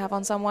effect that can have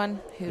on someone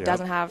who Yep.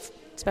 doesn't have,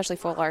 especially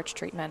full arch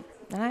treatment.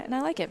 And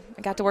I like it.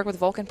 I got to work with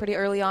Vulcan pretty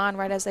early on,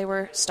 right as they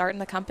were starting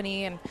the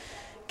company and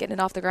getting it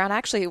off the ground. I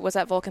actually was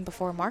at Vulcan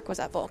before Mark was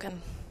at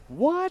Vulcan.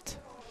 What?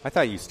 I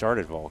thought you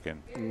started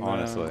Vulcan, No,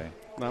 honestly.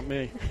 Not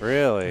me.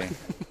 Really?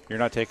 You're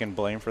not taking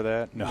blame for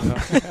that? No.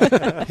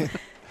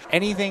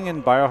 Anything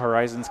in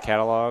BioHorizons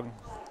catalog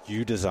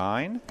you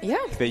design Yeah.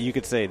 that you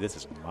could say, this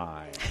is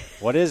mine?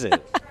 What is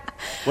it?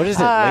 What is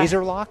it?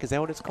 Laser lock? Is that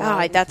what it's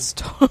called? That's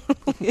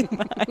totally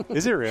mine.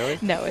 Is it really?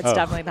 No, it's Oh.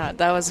 definitely not.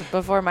 That was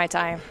before my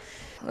time.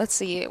 Let's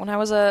see. When I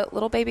was a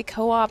little baby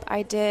co-op,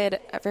 I did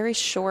a very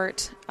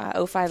short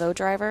 050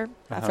 driver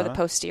for the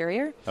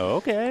posterior. Oh,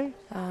 okay.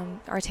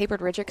 Our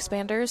tapered ridge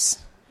expanders.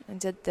 I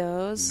did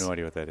those. No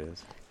idea what that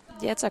is.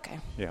 Yeah, it's okay.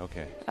 Yeah,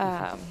 okay.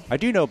 I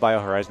do know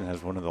BioHorizon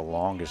has one of the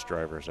longest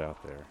drivers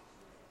out there.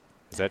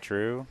 Is that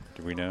true?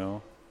 Do we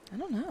know? I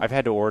don't know. I've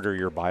had to order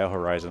your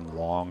BioHorizon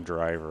long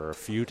driver a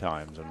few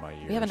times in my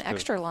years. We have an 'cause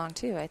extra long,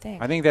 too, I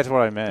think. I think that's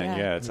what I meant. Yeah.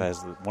 Yeah, it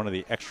has one of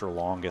the extra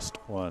longest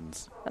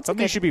ones. That's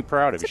Something you should be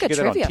proud of. You that's a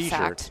should good get that on trivia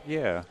T-shirts. fact.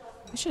 Yeah.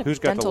 We should have Who's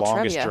got the dental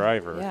longest trivia.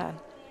 driver? Yeah.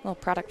 Little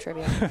product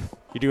trivia.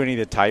 You do any of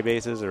the tie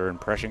bases or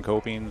impression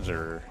copings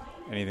or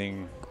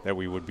anything that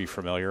we would be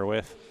familiar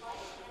with?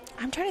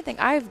 I'm trying to think.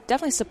 I've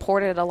definitely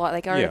supported a lot.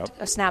 Like our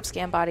Yep. Snap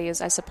Scan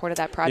Bodies, I supported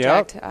that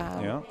project.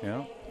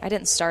 Yeah. I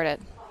didn't start it.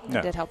 No.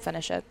 I did help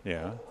finish it.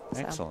 Yeah. So.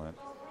 Excellent.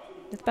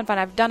 It's been fun.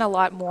 I've done a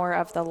lot more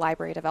of the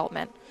library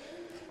development.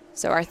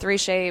 So our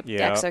 3Shape,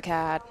 Yeah.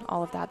 DexoCAD,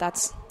 all of that.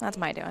 That's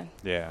my doing.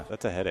 Yeah,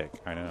 that's a headache.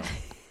 I know.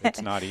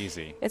 It's not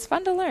easy. It's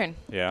fun to learn.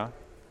 Yeah.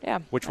 Yeah.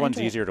 Which I one's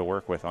enjoy it. easier to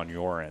work with on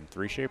your end,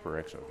 3Shape or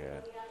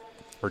ExoCAD?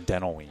 Or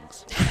Dental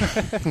Wings?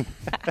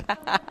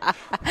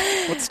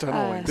 What's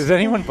dental wings? Does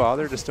anyone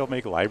bother to still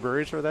make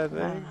libraries for that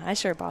thing? I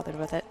sure bothered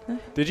with it.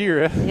 Did you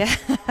really?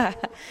 Yeah.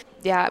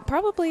 Yeah,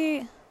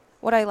 probably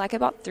what I like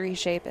about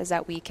 3Shape is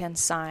that we can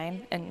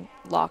sign and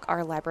lock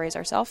our libraries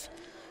ourselves.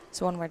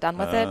 So when we're done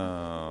with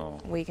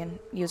it, we can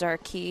use our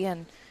key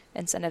and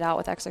send it out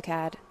with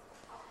ExoCAD.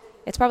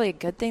 It's probably a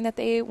good thing that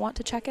they want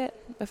to check it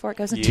before it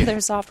goes into their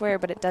software,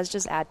 but it does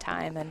just add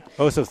time. And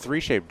so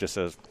 3Shape just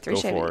says go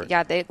for 3Shape, it.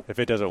 yeah, If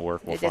it doesn't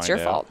work, we'll find it's your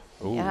out. fault.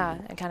 Ooh, Yeah,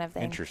 and kind of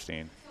thing.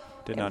 interesting.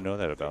 Did not know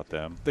that about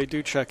them. They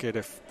do check it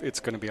if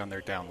it's going to be on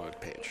their download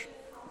page.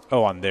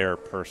 Oh, on their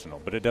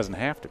personal, but it doesn't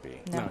have to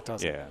be. No. It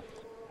doesn't. Yeah.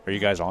 Are you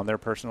guys on their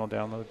personal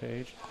download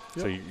page?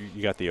 Yep. So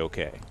you got the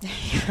okay.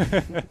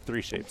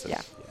 3Shape says.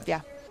 Yeah.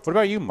 Yeah. What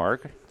about you,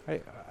 Mark?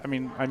 I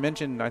mean, I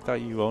mentioned I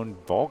thought you owned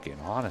Vulcan,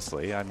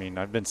 honestly. I mean,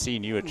 I've been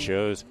seeing you at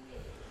shows.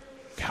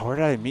 God, where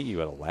did I meet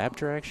you? At a Lab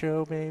Track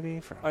show,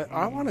 maybe?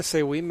 I want to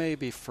say we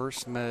maybe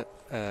first met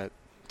at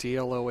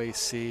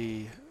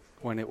DLOAC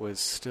when it was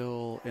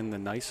still in the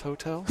Nice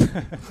Hotel.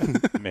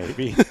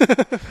 Maybe.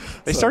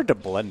 They started to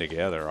blend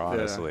together,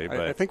 honestly. Yeah,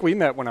 but I think we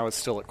met when I was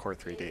still at Core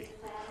 3D.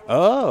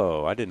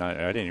 Oh, I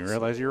didn't even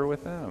realize you were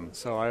with them.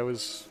 So I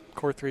was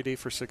Core 3D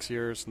for 6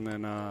 years, and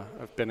then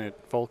I've been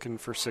at Vulcan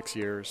for 6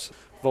 years.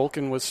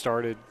 Vulcan was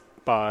started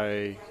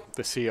by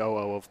the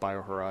COO of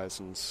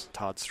BioHorizons,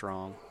 Todd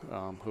Strong,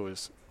 who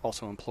is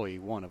also employee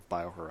 1 of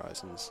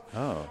BioHorizons.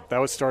 Oh. That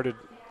was started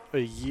a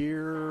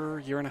year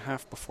and a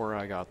half before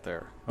I got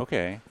there.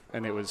 Okay.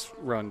 And it was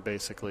run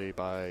basically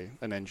by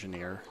an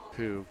engineer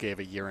who gave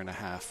a year and a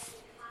half.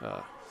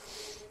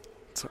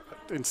 So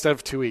instead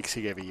of 2 weeks,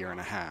 he gave a year and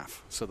a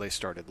half. So they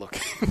started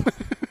looking.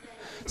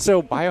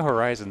 So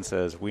BioHorizon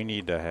says we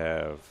need to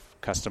have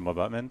custom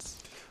abutments?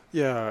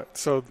 Yeah,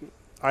 so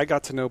I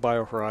got to know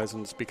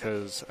BioHorizons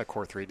because at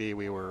Core 3D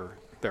we were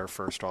their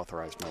first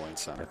authorized milling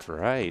center. That's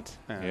right.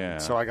 And yeah.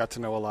 So I got to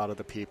know a lot of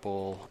the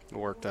people who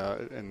worked out.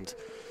 And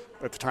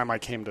at the time I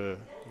came to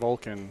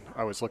Vulcan,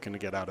 I was looking to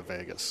get out of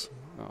Vegas.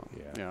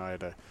 You know, I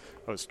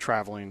was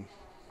traveling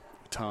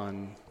a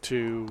ton.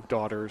 2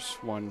 daughters,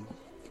 1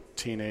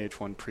 teenage,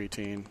 1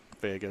 preteen,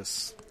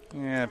 Vegas.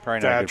 Yeah,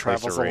 probably Dad not a good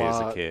place travels to a raise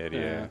lot. a kid.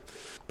 Yeah.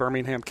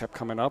 Birmingham kept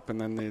coming up, and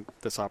then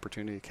this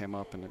opportunity came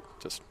up, and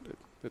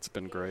it's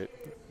been great.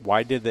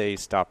 Why did they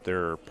stop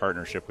their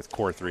partnership with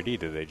Core 3D?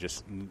 Did they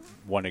just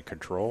wanted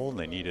control and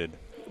they needed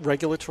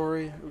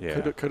regulatory? Yeah.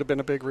 Could have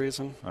been a big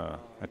reason.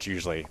 That's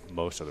usually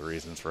most of the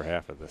reasons for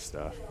half of this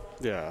stuff.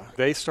 Yeah.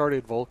 They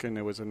started Vulcan.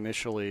 It was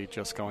initially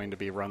just going to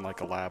be run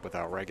like a lab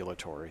without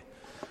regulatory.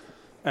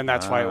 And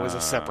that's why it was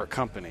a separate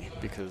company,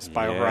 because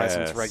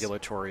BioHorizons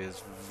regulatory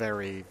is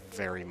very,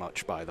 very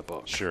much by the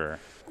book. Sure.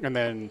 And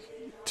then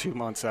 2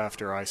 months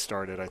after I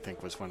started, I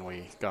think, was when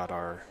we got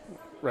our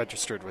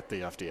registered with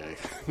the FDA.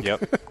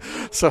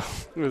 Yep. So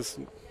it was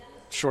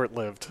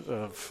short-lived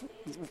of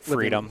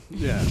freedom.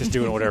 Yeah. Just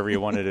doing whatever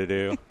you wanted to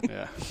do.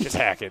 Yeah. Just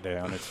hack it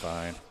down. It's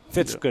fine. If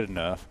it's good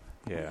enough.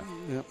 Yeah.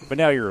 Yep. But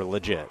now you're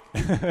legit.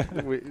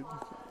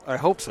 I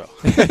hope so.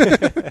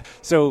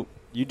 So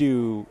you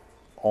do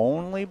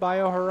only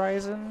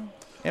BioHorizon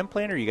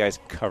implant, or you guys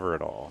cover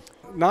it all?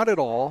 Not at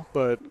all,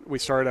 but we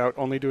started out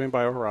only doing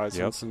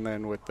BioHorizons, and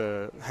then with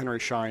the Henry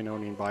Schein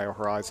owning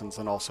BioHorizons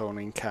and also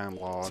owning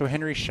Camlog. So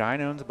Henry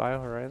Schein owns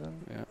BioHorizon?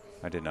 Yeah.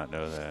 I did not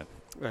know that.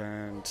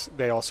 And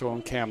they also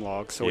own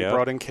Camlog. So we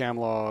brought in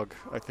Camlog,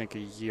 I think, a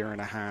year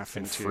and a half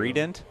and into...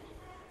 Freedent?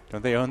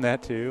 Don't they own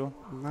that too?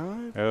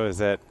 No. Oh, is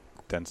that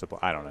Dentsply?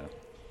 I don't know.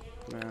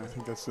 Nah. I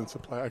think that's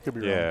Dentsply. I could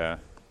be wrong. Yeah.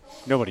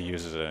 Nobody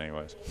uses it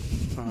anyways.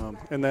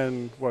 And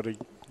then,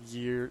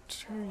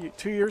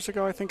 two years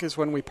ago, I think, is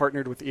when we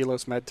partnered with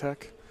Elos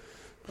MedTech.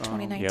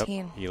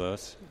 2019. Yep,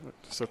 Elos.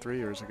 So 3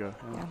 years ago.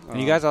 Yeah.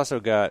 And you guys also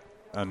got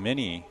a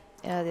mini.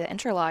 The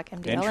Intralock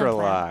MDL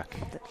Intralock.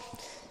 implant.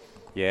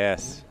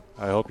 Yes.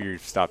 I hope you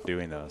stop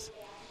doing those.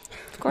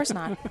 Of course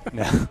not.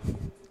 No.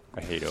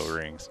 I hate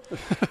O-rings.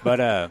 But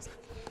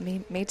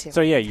Me too.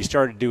 So yeah, you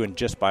started doing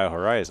just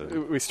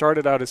BioHorizon. We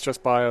started out as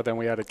just Bio, then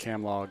we added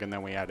Camlog, and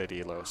then we added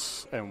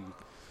Elos. And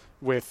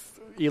with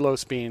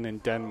Elos being in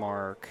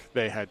Denmark,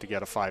 they had to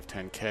get a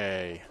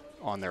 510K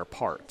on their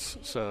parts.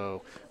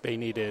 So they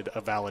needed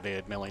a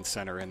validated milling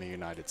center in the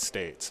United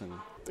States, and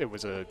it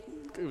was a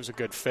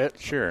good fit.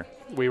 Sure.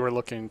 We were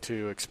looking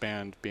to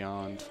expand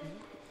beyond,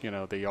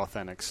 the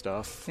authentic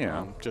stuff.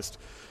 Yeah. Just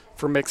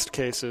for mixed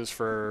cases,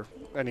 for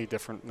any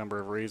different number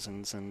of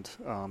reasons, and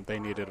they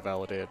needed a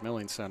validated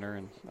milling center,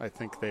 and I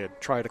think they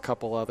had tried a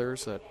couple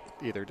others that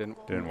either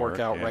didn't work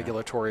out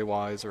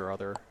regulatory-wise or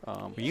other.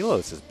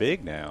 Elos is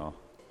big now.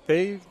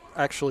 They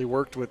actually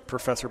worked with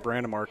Professor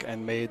Brandemark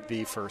and made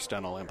the first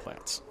dental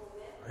implants.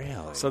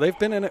 Really? So they've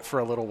been in it for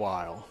a little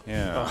while.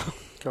 Yeah.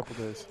 Couple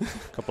days.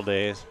 Couple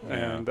days.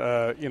 And,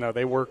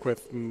 they work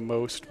with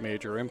most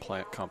major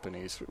implant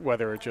companies,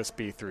 whether it just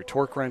be through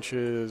torque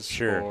wrenches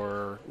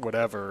or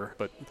whatever.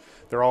 But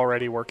they're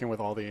already working with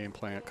all the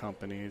implant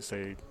companies.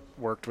 They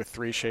worked with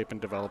 3Shape and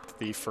developed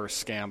the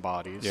first scam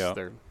bodies. Yeah.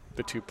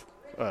 The two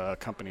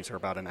companies are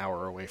about an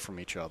hour away from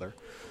each other.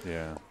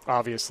 Yeah.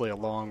 Obviously, a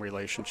long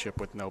relationship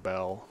with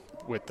Nobel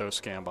with those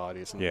scam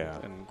bodies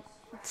and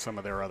some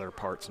of their other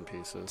parts and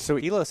pieces. So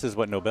Elos is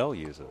what Nobel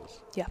uses.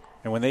 Yeah.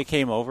 And when they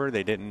came over,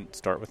 they didn't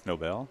start with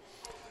Nobel?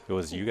 It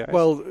was you guys?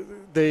 Well,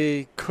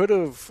 they could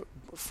have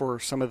for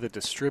some of the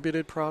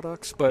distributed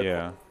products,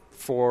 but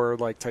for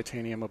like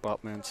titanium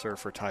abutments or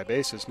for tie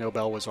bases,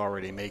 Nobel was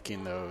already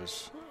making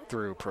those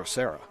through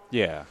Procera.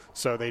 Yeah.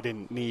 So they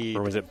didn't need...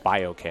 Or was it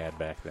BioCAD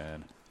back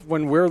then?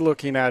 When we're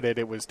looking at it,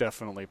 it's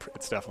definitely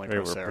Procera.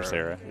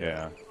 Procera,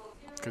 yeah.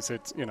 Because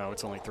it's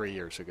only 3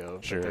 years ago.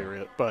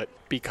 Sure. But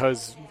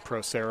because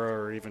Procera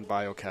or even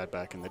BioCAD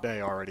back in the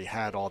day already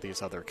had all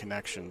these other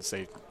connections,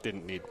 they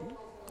didn't need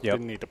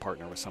to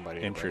partner with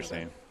somebody.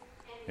 Interesting.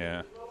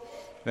 Yeah.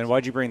 Then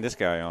why'd you bring this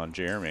guy on,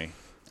 Jeremy?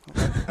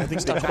 I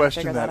think Still they trying to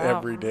question figure that that out.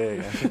 every day.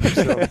 I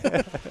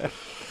think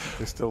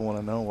they still want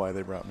to know why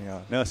they brought me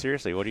on. No,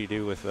 seriously, what do you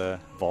do with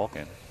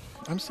Vulcan?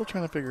 I'm still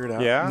trying to figure it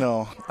out. Yeah?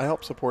 No, I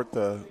help support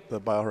the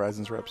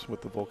BioHorizons reps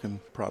with the Vulcan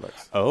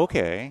products.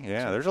 Okay,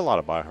 yeah, there's a lot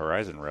of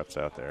BioHorizon reps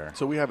out there.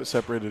 So we have it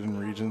separated in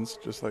regions,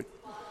 just like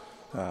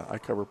I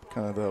cover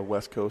kind of the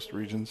West Coast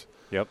regions.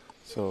 Yep.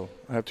 So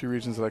I have 2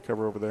 regions that I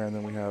cover over there, and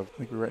then we have,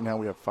 right now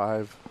we have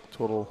 5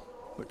 total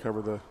that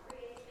cover the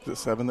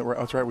 7 that we're.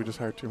 That's right, we just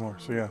hired 2 more.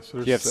 So yeah, so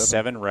there's You have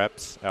 7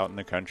 reps out in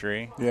the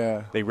country.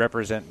 Yeah. They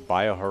represent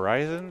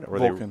BioHorizon, or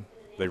Vulcan.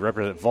 They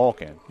represent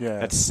Vulcan. Yeah.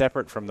 That's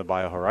separate from the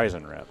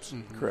BioHorizon reps.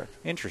 Correct.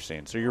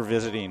 Interesting. So you're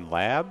visiting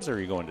labs, or are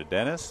you going to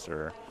dentists,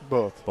 or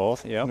Both.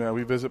 both? Yep. Yeah,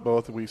 we visit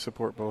both, we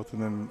support both,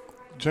 and then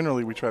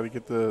generally we try to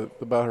get the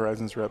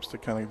BioHorizons reps to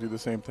kind of do the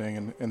same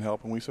thing and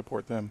help, and we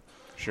support them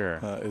Sure.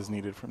 as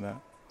needed from that.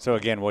 So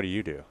again, what do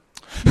you do?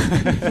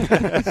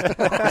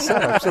 I'm still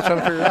trying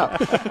to figure it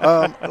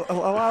out. A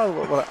lot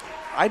of what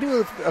I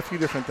do a few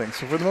different things.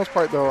 So for the most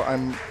part, though,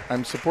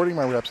 I'm supporting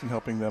my reps and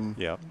helping them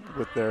Yep.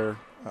 with their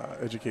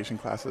education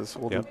classes.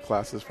 We'll do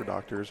classes for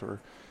doctors or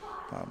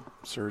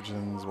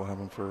surgeons. We'll have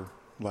them for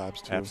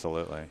labs too.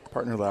 Absolutely.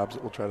 Partner labs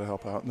that we'll try to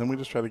help out, and then we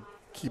just try to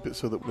keep it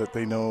so that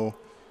they know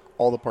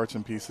all the parts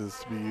and pieces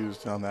to be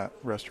used on that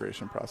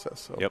restoration process.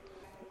 So, Yep.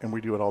 And we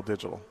do it all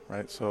digital,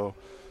 right? So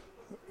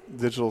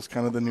digital is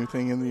kind of the new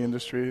thing in the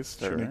industry. It's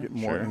starting Sure, to get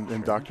more, sure,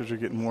 and doctors are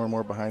getting more and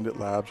more behind it.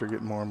 Labs are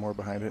getting more and more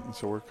behind it, and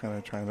so we're kind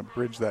of trying to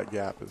bridge that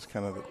gap. Is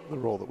kind of the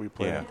role that we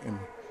play Yeah. and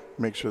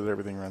make sure that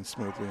everything runs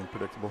smoothly and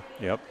predictable.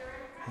 Yep.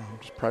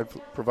 Just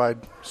provide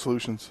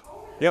solutions.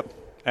 Yep.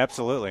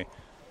 Absolutely.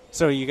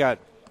 So you got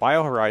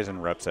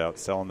BioHorizon reps out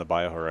selling the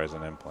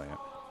BioHorizon implant,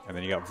 and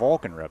then you got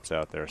Vulcan reps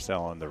out there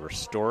selling the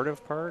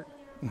restorative part,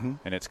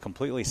 and it's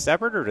completely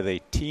separate, or do they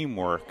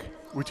teamwork?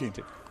 We team.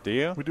 Do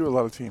you? We do a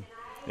lot of team.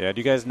 Yeah. Do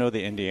you guys know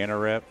the Indiana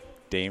rep,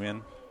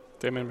 Damon?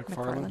 Damon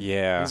McFarland.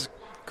 Yeah. He's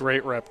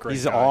great rep, great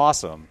He's guy.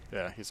 awesome.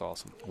 Yeah, he's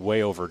awesome.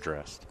 Way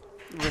overdressed.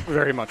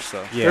 Very much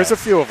so. Yeah. There's a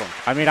few of them.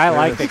 I mean, I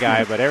like the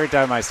guy, but every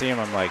time I see him,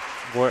 I'm like,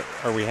 "What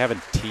are we having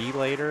tea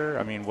later?"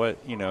 I mean, what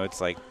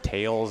it's like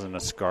tails and a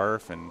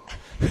scarf, and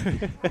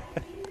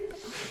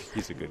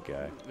he's a good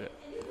guy. Yeah.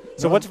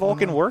 So, what's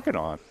Vulcan working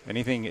on?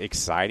 Anything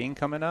exciting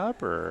coming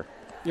up, or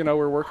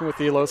We're working with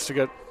Elos to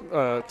get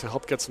to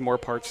help get some more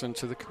parts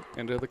into the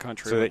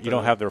country. so that you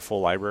don't have their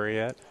full library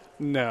yet?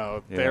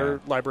 No, Yeah. their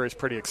library is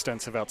pretty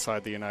extensive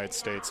outside the United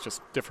States,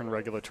 just different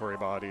regulatory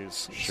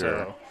bodies.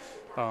 Sure.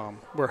 So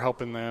we're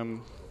helping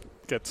them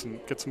get some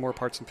more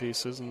parts and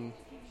pieces and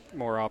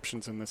more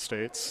options in the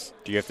States.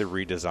 Do you have to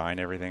redesign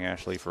everything,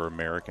 Ashley, for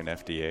American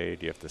FDA?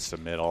 Do you have to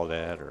submit all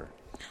that, or?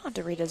 I don't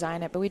have to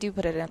redesign it, but we do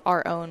put it in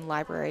our own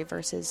library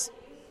versus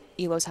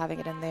Elos having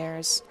it in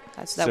theirs.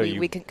 So that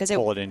we can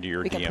pull it into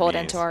your we can DMEs. pull it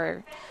into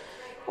our.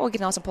 Well, we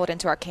can also pull it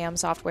into our CAM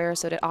software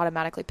so that it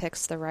automatically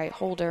picks the right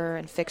holder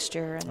and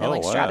fixture and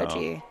milling wow.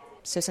 strategy.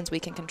 So since we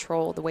can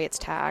control the way it's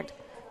tagged,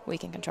 we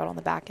can control it on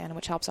the back end,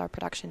 which helps our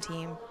production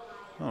team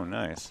Oh,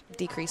 nice.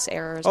 decrease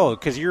errors. Oh,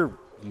 because you're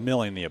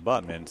milling the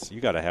abutments,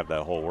 you got to have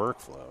that whole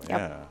workflow. Yep.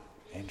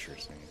 Yeah,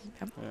 interesting.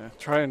 Yeah,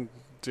 try and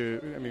do.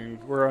 I mean,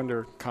 we're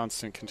under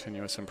constant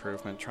continuous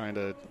improvement, trying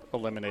to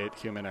eliminate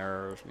human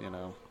error.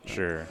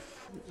 Sure.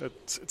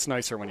 It's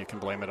nicer when you can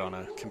blame it on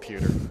a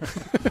computer.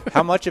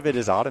 How much of it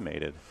is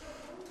automated?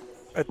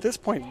 At this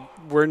point,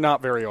 we're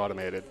not very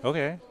automated.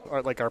 Okay.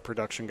 Our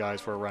production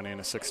guys were running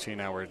a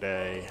 16-hour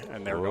day,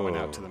 and they're going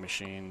Whoa. out to the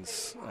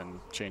machines and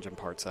changing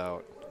parts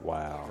out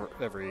Wow.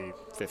 for every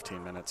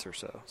 15 minutes or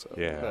so. So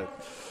Yeah.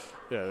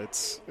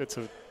 it's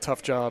a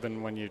tough job,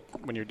 and when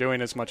you're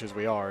doing as much as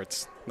we are,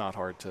 it's not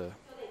hard to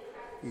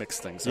mix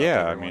things up.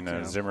 Yeah, I every mean,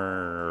 once, a Zimmer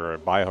or a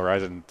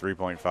BioHorizon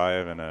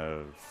 3.5 and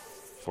a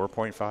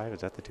 4.5,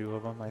 is that the two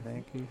of them, I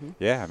think? Mhm.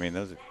 Yeah, I mean,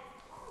 those are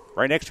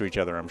right next to each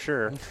other, I'm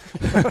sure.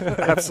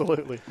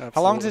 Absolutely.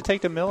 How long does it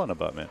take to mill an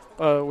abutment?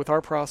 With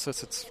our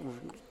process, it's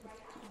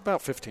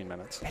about 15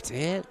 minutes. That's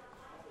it?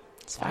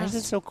 Why is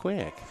it so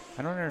quick?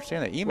 I don't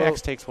understand that. Emacs Well-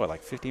 takes, what,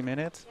 like 50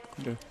 minutes?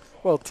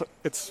 Well,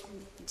 it's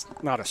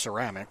not a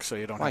ceramic, so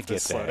you don't I have to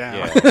get slow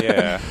that. down.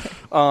 Yeah.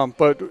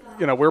 But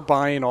we're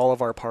buying all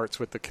of our parts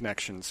with the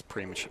connections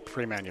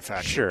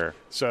pre-manufactured. Sure.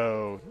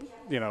 So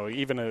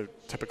even a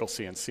typical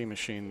CNC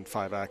machine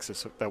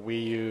 5-axis that we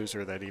use,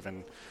 or that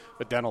even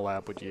a dental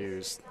lab would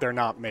use, they're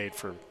not made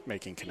for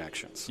making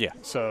connections. Yeah.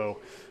 So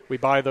we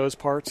buy those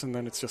parts, and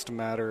then it's just a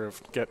matter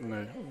of getting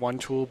one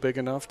tool big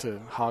enough to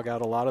hog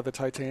out a lot of the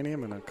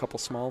titanium, and a couple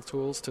small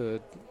tools to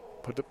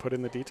put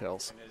in the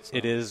details. So,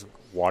 It is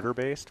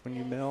water-based when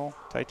you mill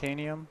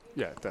titanium?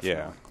 Yeah,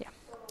 definitely. Yeah.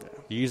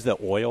 You use the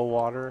oil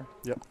water?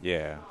 Yep.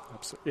 Yeah.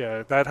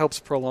 Yeah, that helps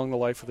prolong the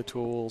life of the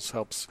tools,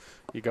 helps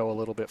you go a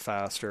little bit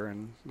faster,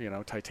 and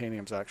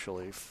titanium's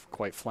actually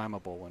quite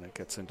flammable when it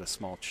gets into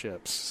small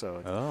chips,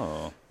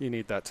 so you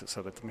need that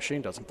so that the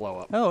machine doesn't blow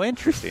up. Oh,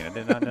 interesting. I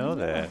did not know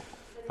that.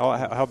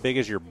 How big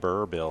is your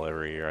burr bill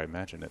every year? I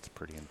imagine it's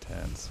pretty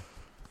intense.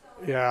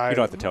 Yeah, You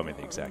don't have to tell me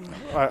the exact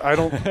number. I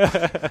don't.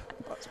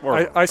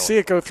 I see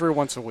it go through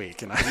once a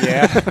week, and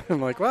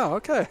I'm like, wow,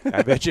 okay.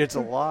 I bet you it's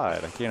a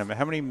lot. I can't imagine.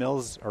 How many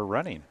mills are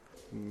running?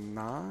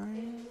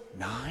 9?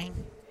 9?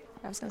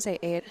 I was going to say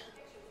 8.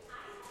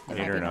 8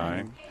 or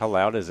 9. How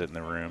loud is it in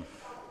the room?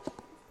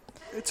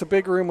 It's a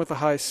big room with a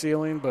high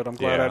ceiling, but I'm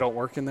glad I don't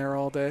work in there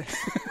all day.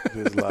 It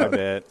is loud. I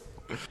bet.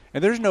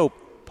 And there's no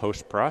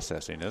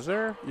post-processing, is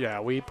there?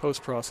 Yeah, we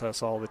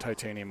post-process all the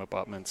titanium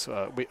abutments.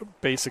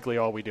 Basically,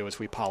 all we do is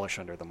we polish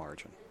under the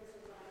margin.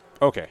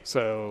 Okay.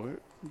 So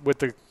with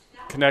the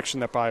connection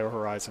that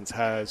BioHorizons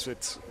has,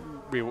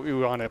 we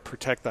want to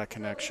protect that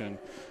connection,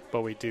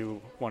 but we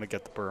do want to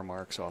get the burr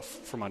marks off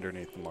from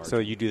underneath the margin. So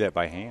you do that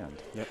by hand?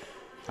 Yep.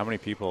 How many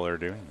people are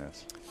doing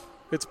this?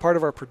 It's part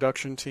of our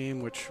production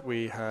team, which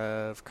we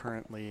have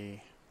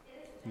currently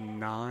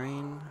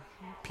 9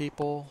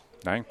 people.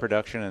 9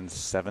 production and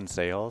 7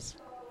 sales?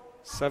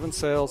 7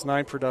 sales,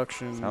 9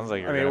 production. Sounds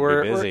like you're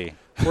going to be busy.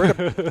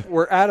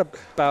 We're at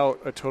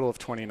about a total of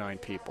 29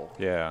 people.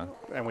 Yeah.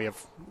 And we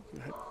have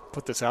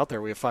put this out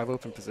there. We have 5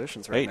 open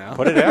positions right now.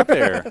 Put it out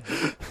there.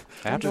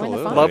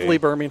 Absolutely. Lovely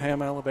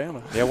Birmingham,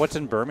 Alabama. Yeah, what's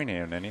in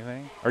Birmingham?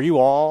 Anything? Are you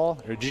all?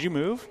 Or did you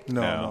move?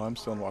 No, I'm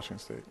still in Washington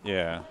State.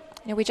 Yeah.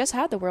 Yeah, we just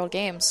had the World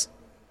Games.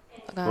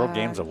 World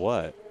Games of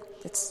what?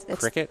 It's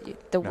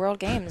cricket? The World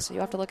Games. You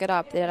have to look it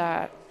up.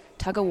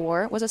 Tug of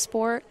war was a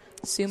sport.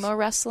 Sumo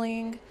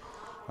wrestling.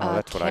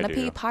 That's what I do.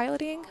 Canopy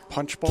piloting.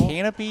 Punchball.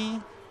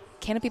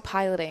 Canopy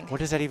piloting. What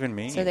does that even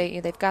mean? So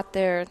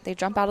they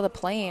jump out of the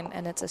plane,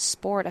 and it's a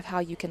sport of how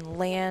you can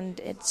land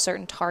at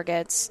certain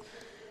targets,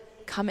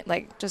 coming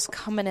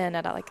in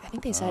at I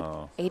think they said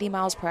 80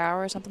 miles per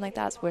hour or something like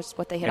that. That's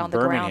what they hit on the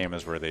ground. Birmingham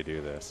is where they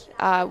do this.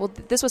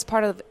 This was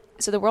part of.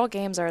 So the World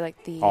Games are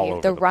like the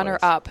runner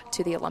place. Up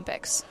to the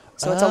Olympics.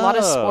 So it's a lot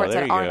of sports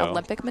that aren't go.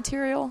 Olympic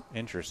material.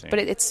 Interesting. But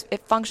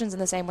it functions in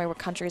the same way where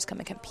countries come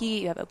and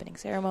compete. You have opening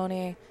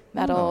ceremony,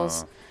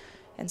 medals.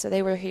 And so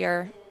they were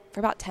here for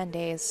about 10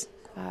 days.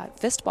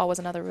 Fistball was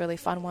another really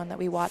fun one that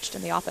we watched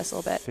in the office a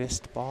little bit.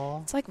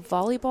 Fistball? It's like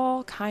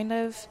volleyball, kind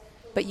of,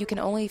 but you can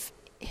only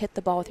hit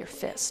the ball with your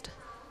fist.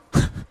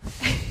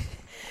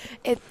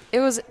 It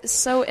was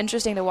so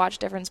interesting to watch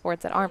different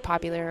sports that aren't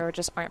popular or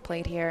just aren't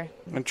played here.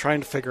 And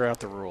trying to figure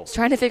out the rules.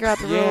 Rules.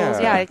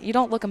 Yeah, you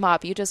don't look them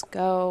up. You just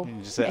go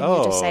you just say,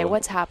 you just say,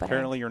 what's happening?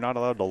 Apparently you're not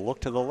allowed to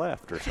look to the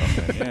left or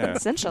something. Yeah.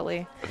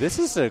 Essentially. This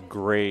is a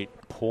great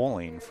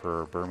polling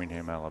for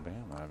Birmingham,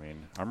 Alabama. I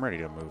mean, I'm ready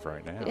to move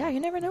right now. Yeah, you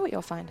never know what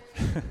you'll find.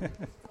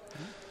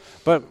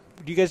 But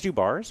do you guys do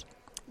bars?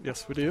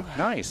 Yes, we do.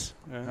 Nice.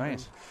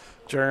 Nice.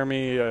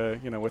 Jeremy,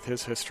 with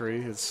his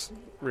history, is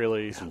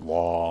really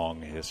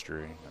long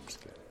history. I'm just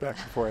kidding. Back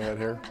before I had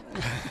hair.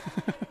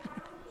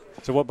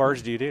 So what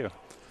bars do you do?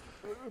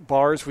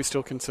 Bars we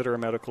still consider a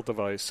medical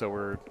device, so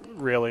we're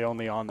really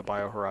only on the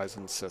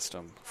BioHorizons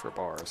system for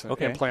bars.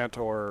 Okay. Implant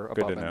or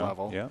abutment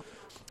level. Yeah.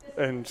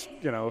 And,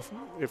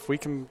 if we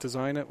can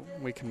design it,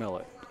 we can mill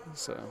it.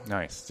 So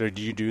nice. So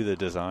do you do the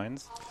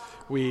designs?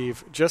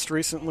 We've just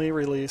recently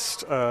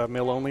released a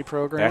mill-only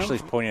program.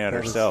 Ashley's pointing at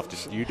herself.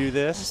 Did you do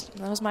this?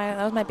 That was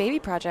my baby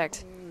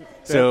project.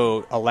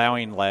 So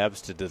allowing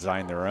labs to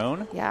design their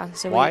own? Yeah.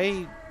 So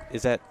why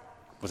is that?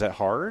 Was that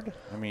hard?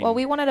 I mean, well,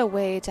 we wanted a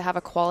way to have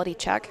a quality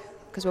check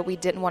because what we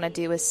didn't want to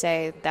do is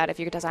say that if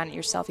you design it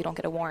yourself, you don't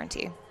get a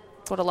warranty.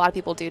 That's what a lot of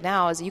people do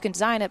now is you can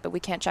design it, but we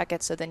can't check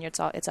it, so then it's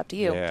up to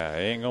you. Yeah,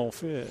 it ain't gonna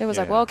fit. It was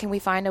like, well, can we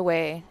find a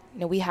way?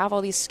 We have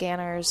all these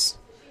scanners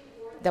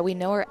that we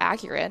know are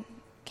accurate.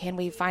 Can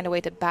we find a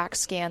way to back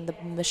scan the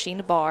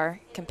machined bar,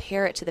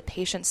 compare it to the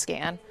patient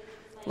scan,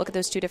 look at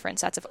those 2 different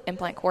sets of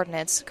implant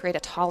coordinates, create a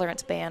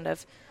tolerance band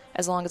of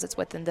as long as it's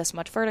within this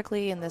much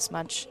vertically and this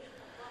much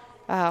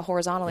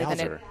horizontally,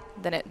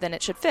 then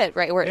it should fit,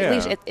 right? Or at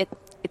least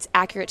it's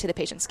accurate to the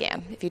patient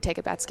scan. If you take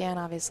a bad scan,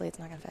 obviously it's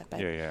not going to fit.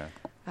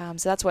 But,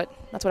 so that's what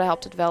I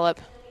helped to develop.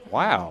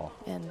 Wow,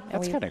 and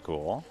that's kind of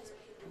cool.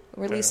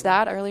 Released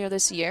that earlier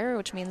this year,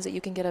 which means that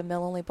you can get a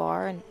mill-only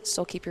bar and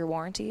still keep your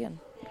warranty. And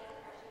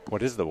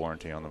what is the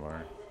warranty on the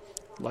bar?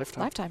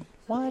 Lifetime.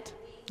 What?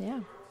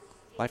 Yeah.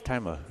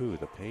 Lifetime of who?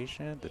 The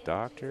patient, the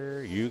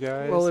doctor, you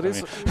guys? Well,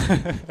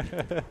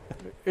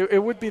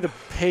 it would be the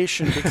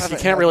patient because you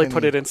can't really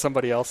put it in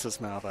somebody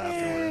else's mouth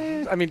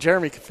afterward. I mean,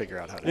 Jeremy could figure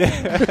out how to do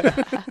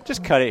it.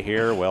 Just cut it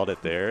here, weld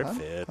it there, it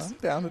fits. I'm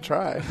down to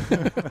try.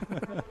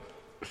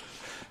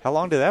 How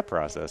long did that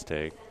process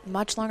take?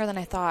 Much longer than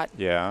I thought.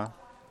 Yeah.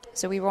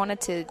 So we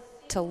wanted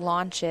to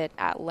launch it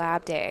at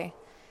Lab Day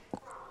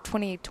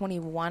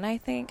 2021, I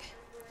think.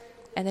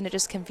 And then it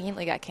just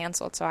conveniently got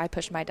canceled, so I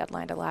pushed my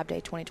deadline to Lab Day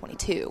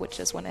 2022, which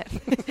is when it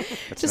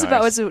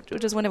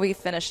which is when we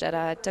finished it.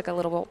 It took a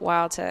little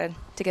while to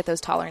get those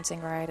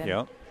tolerancing right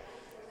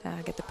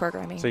and get the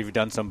programming. So you've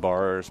done some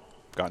bars,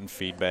 gotten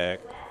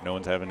feedback. No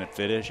one's having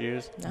fit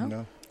issues?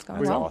 No. It's going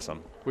That's well.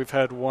 awesome. We've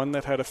had one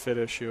that had a fit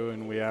issue,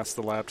 and we asked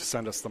the lab to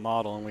send us the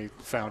model, and we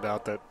found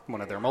out that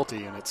one of their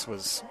multi-units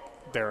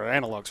their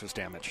analogs was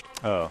damaged.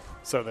 Oh.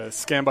 So the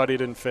scan body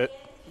didn't fit.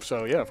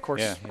 So, of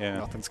course, yeah.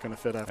 nothing's going to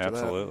fit after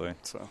Absolutely.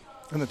 that. So.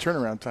 And the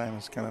turnaround time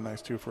is kind of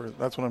nice, too.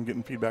 That's what I'm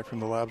getting feedback from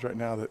the labs right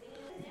now, that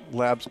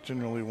labs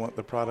generally want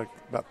the product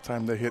about the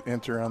time they hit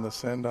enter on the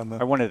send on the.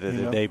 I wanted it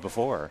the day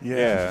before.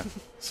 Yeah.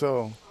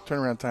 So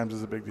turnaround times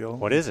is a big deal.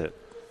 What is it?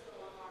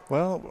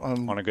 Well,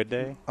 on a good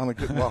day?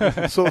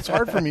 So it's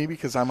hard for me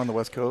because I'm on the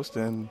West Coast,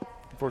 and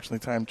unfortunately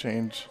time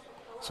change.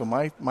 So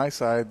my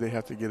side, they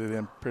have to get it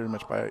in pretty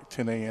much by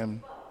 10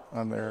 a.m.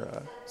 on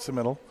their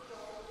submittal.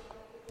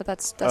 But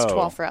that's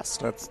 12 for us.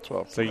 That's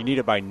 12. So you need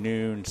it by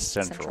noon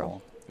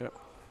Central. Yep.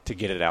 To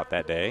get it out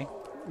that day?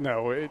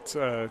 No, it's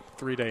a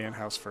 3-day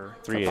in-house for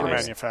 3 for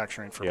days.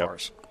 manufacturing for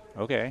bars.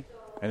 Okay.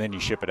 And then you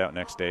ship it out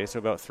next day, so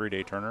about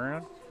 3-day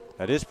turnaround?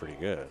 That is pretty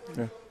good.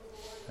 Yeah.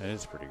 That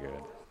is pretty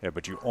good. Yeah,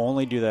 but you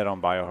only do that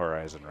on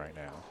BioHorizon right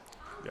now.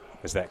 Yeah.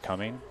 Is that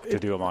coming to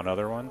do them on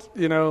other ones?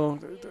 You know,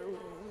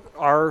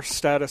 our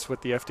status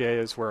with the FDA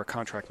is we're a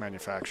contract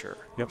manufacturer.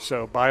 Yep.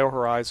 So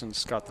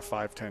BioHorizon's got the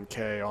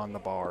 510K on the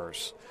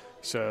bars.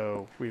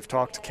 So we've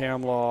talked to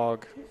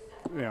Camlog.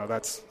 You know,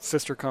 that's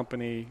sister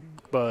company,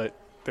 but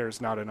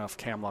there's not enough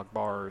Camlog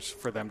bars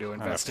for them to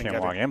invest in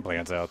Camlog getting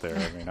implants out there.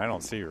 I mean, I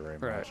don't see very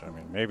Right. much. I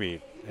mean,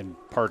 maybe in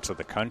parts of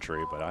the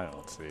country, but I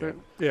don't see it.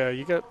 Yeah,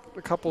 you get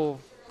a couple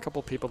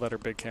people that are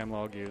big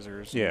Camlog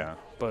users. Yeah.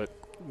 But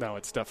no,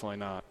 it's definitely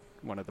not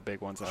one of the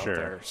big ones out Sure.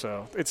 there.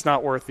 So it's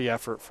not worth the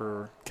effort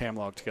for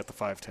Camlog to get the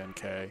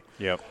 510K.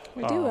 Yep.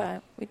 We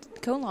do.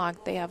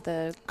 ConeLog, they have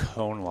the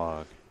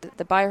ConeLog.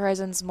 The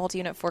BioHorizons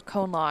multi-unit for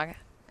ConeLog,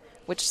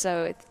 which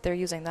so if they're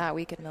using that,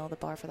 we could mill the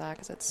bar for that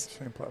because it's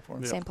same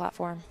platform. Same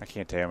platform. I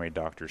can't tell you how many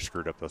doctors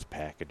screwed up those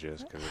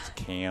packages because it's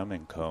Cam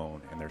and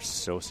Cone, and they're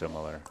so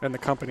similar. And the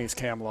company's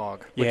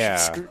Camlog.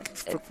 Yeah.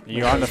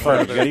 You're on the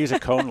phone. You got to use a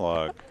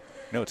ConeLog.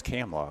 No, it's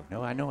Camlog.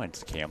 No, I know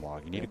it's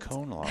Camlog. You need a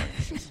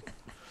ConeLog.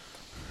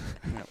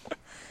 Yep.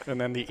 And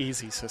then the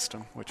Easy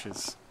system, which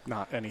is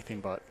not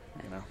anything but,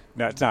 you know.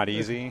 No, it's not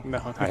easy.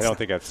 No, I don't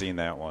think I've seen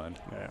that one.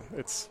 Yeah,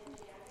 it's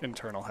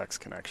internal hex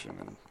connection,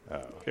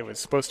 and it was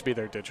supposed to be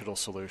their digital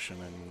solution,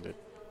 and it.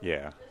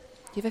 Yeah. Do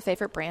you have a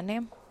favorite brand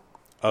name?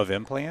 Of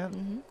implant?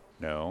 Mm-hmm.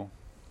 No.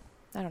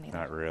 I don't either.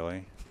 Not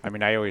really. I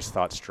mean, I always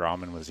thought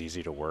Straumann was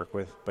easy to work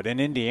with, but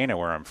in Indiana,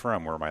 where I'm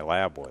from, where my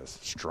lab was,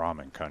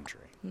 Straumann country.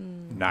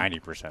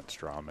 90%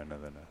 Straumann,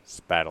 and then a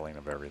spattling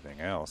of everything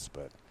else,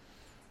 but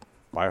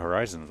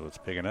BioHorizons was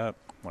picking up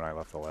when I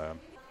left the lab.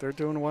 They're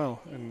doing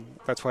well, and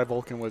that's why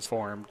Vulcan was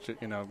formed.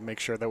 You know, make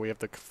sure that we have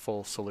the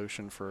full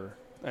solution for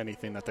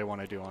anything that they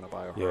want to do on a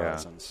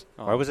BioHorizons.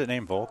 Yeah. Why was it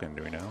named Vulcan?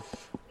 Do we know?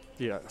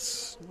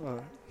 Yes.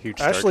 Huge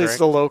Star Ashley's Trek?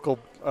 the local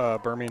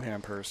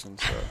Birmingham person,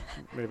 so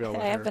maybe I'll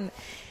let her.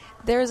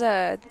 There's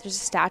a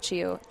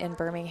statue in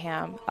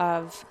Birmingham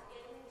of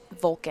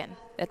Vulcan.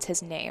 That's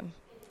his name.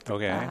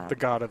 Okay. The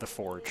god of the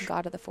forge.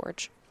 God of the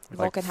forge. Like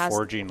Vulcan has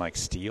forging like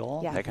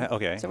steel? Yeah.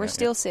 Okay. So we're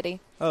Steel City.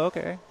 Oh,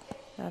 okay.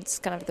 That's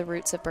kind of the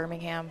roots of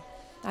Birmingham.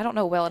 I don't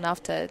know well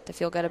enough to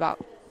feel good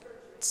about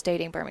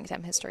stating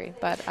Birmingham history,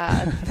 but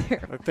I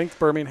think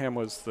Birmingham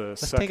was the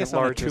Let's second take us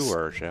on largest. a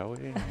tour, shall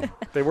we?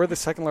 They were the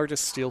second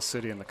largest steel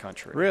city in the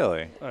country.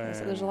 Really?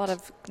 so there's a lot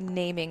of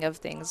naming of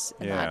things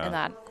in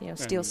that. You know,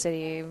 Steel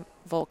City,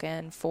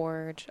 Vulcan,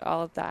 Forge,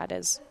 all of that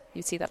is.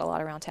 You see that a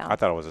lot around town. I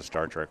thought it was a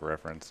Star Trek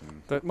reference.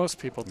 And that most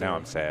people do. Now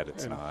I'm sad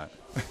it's not.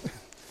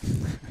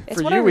 It's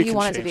For whatever you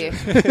want it to be.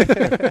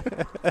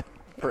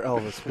 For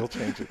Elvis, we'll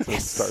change it to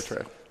Star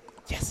Trek.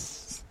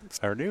 Yes.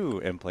 Our new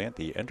implant,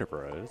 the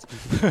Enterprise.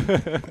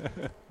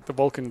 The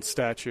Vulcan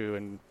statue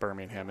in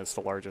Birmingham is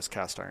the largest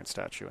cast iron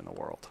statue in the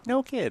world.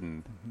 No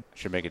kidding.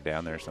 Should make it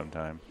down there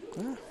sometime.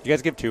 You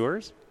guys give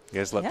tours? You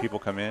guys let people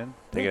come in,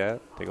 take it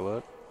out, take a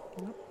look?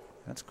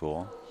 That's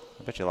cool.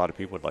 I bet you a lot of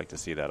people would like to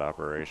see that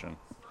operation.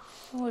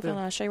 Well, we're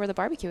going to show you where the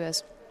barbecue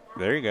is.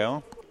 There you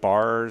go.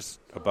 Bars,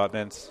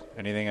 abutments,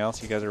 anything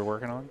else you guys are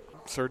working on?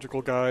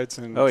 Surgical guides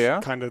and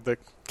kind of the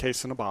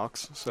case in a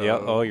box. So, yeah.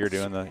 Oh, you're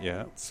doing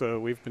the, So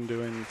we've been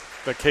doing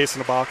the case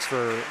in a box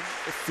for a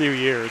few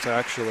years,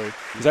 actually.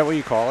 Is that what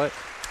you call it?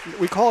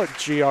 We call it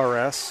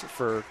GRS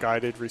for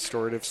Guided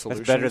Restorative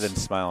Solutions. That's better than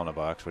Smile in a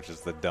Box, which is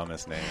the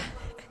dumbest name.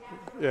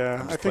 Yeah.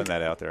 I'm just putting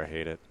that out there. I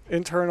hate it.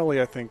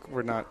 Internally, I think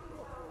we're not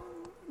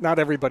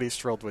everybody's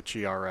thrilled with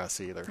GRS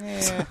either.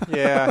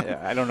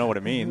 Yeah, I don't know what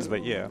it means,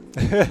 but yeah.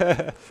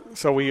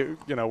 So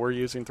we're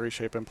using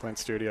 3Shape Implant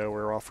Studio.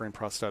 We're offering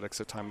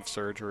prosthetics at time of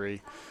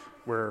surgery.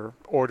 We're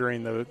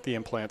ordering the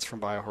implants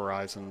from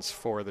BioHorizons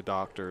for the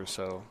doctor,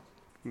 so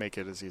make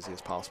it as easy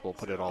as possible.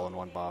 Put it all in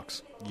one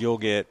box. You'll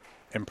get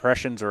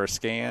impressions or a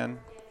scan,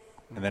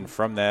 and then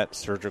from that,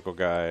 surgical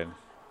guide,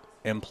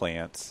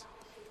 implants,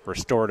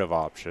 restorative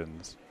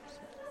options,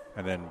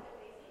 and then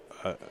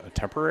a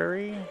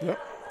temporary? Yep.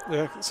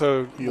 Yeah,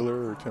 so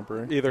healer or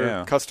temporary,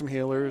 either custom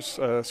healers,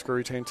 screw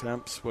retain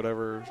temps,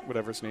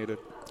 whatever's needed.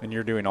 And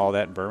you're doing all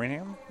that in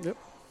Birmingham? Yep.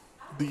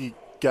 The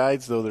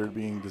guides, though, they're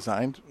being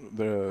designed.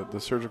 The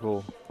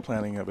surgical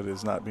planning of it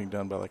is not being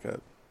done by like a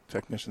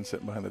technician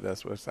sitting behind the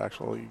desk, but it's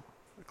actually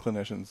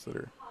clinicians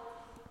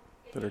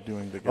that are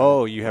doing the guide.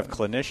 Oh, you have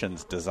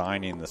clinicians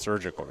designing the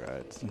surgical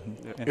guides.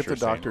 Mm-hmm. If the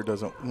doctor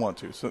doesn't want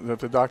to. So if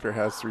the doctor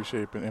has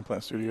 3Shape and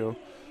Implant Studio,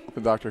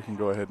 the doctor can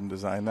go ahead and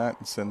design that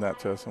and send that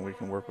to us, and we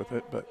can work with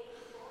it. But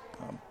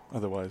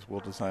Otherwise, we'll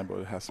design, but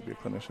it has to be a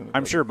clinician.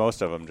 I'm sure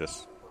most of them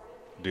just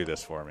do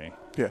this for me.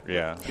 Yeah.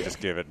 Yeah. Just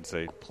give it and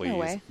say, please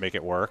way. make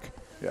it work.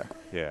 Yeah.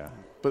 Yeah.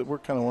 But we're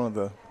kind of one of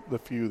the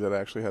few that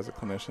actually has a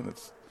clinician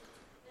that's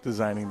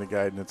designing the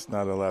guide, and it's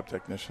not a lab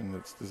technician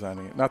that's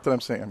designing it. Not that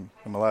I'm saying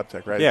I'm a lab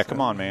tech, right? Yeah,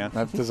 come on, man.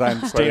 I've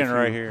designed Standing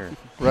right here.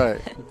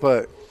 Right.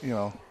 But,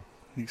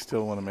 you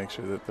still want to make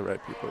sure that the right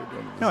people are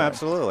doing the design. No,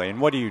 absolutely. And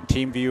what do you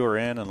team viewer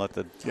in and let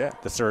the Yeah.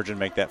 the surgeon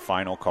make that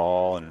final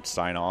call and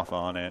sign off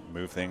on it,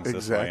 move things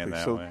this way and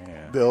that so way?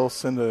 Yeah. they'll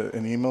send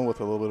an email with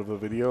a little bit of a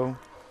video.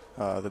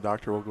 The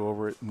doctor will go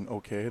over it and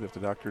okay it. If the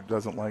doctor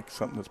doesn't like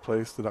something that's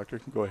placed, the doctor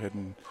can go ahead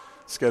and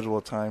schedule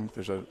a time.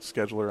 There's a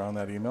scheduler on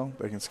that email.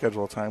 They can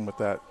schedule a time with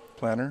that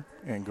planner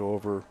and go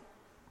over,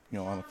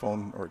 on a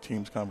phone or a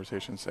Teams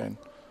conversation saying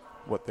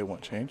what they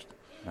want changed.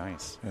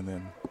 Nice. And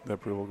then the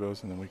approval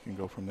goes, and then we can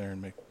go from there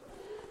and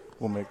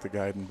we'll make the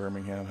guide in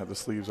Birmingham, have the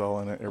sleeves all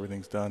in it,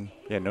 everything's done.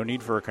 Yeah, no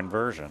need for a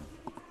conversion.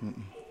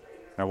 Mm-mm.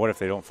 Now, what if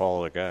they don't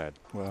follow the guide?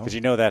 Well,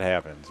 Because that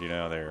happens.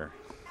 They're...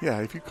 Yeah,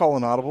 if you call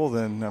an audible,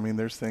 then,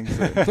 there's things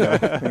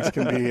that things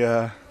can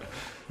be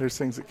there's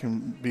things that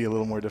can be a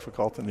little more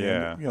difficult. And,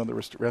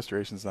 the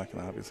restoration's not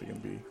going to obviously going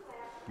to be...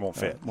 Won't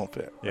fit. Won't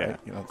fit, Yeah. right?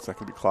 It's not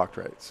going to be clocked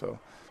right. So,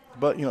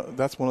 but,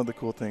 that's one of the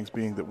cool things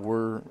being that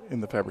we're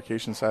in the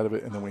fabrication side of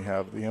it, and then we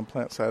have the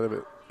implant side of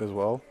it as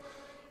well.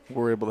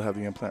 We're able to have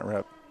the implant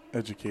rep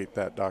educate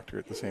that doctor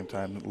at the same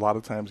time. A lot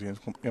of times the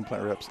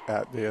implant reps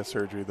at day of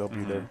surgery, they'll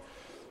be there.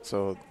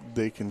 So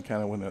they can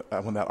kind of,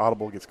 when that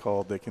audible gets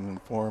called, they can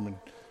inform and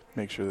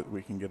make sure that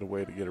we can get a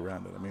way to get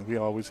around it. I mean, we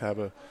always have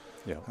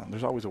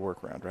there's always a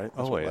workaround, right? That's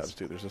Always. what labs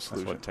do. There's a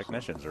solution. That's what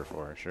technicians are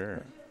for, sure.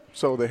 Yeah.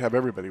 So they have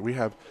everybody.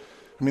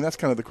 That's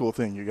kind of the cool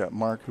thing. You got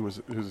Mark, who's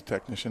a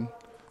technician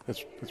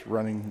that's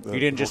running the You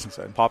didn't the just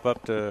Vulcan side. pop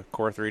up to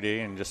Core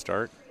 3D and just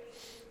start?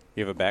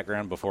 You have a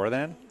background before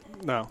then?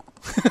 No.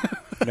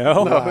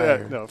 No?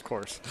 No, of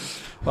course.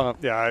 I'm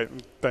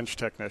bench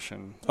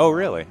technician. Oh,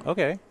 really?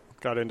 Okay.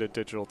 Got into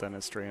digital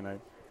dentistry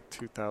in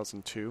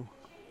 2002.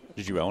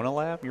 Did you own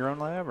your own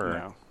lab?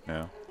 Or?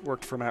 No.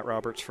 Worked for Matt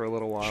Roberts for a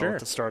little while Sure. at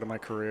the start of my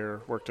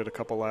career. Worked at a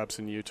couple labs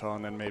in Utah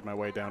and then made my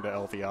way down to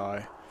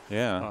LVI.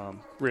 Yeah.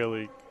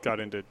 Really got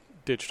into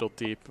digital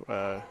deep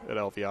at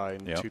LVI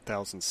in Yep.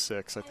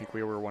 2006. I think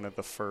we were one of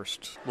the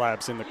first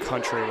labs in the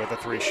country with a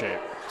 3-shape.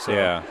 So,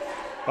 yeah.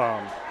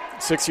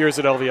 6 years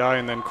at LVI,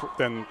 and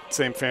then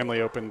same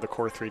family opened the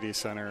Core 3D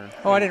Center.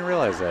 Oh, I didn't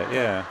realize that.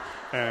 Yeah.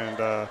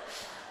 And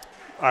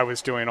I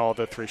was doing all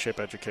the 3-shape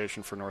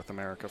education for North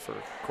America for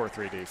Core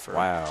 3D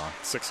for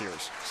 6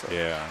 years. So,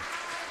 yeah.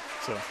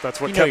 So that's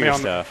what you kept know me your on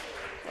stuff.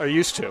 I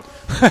used to.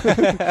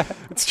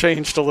 It's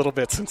changed a little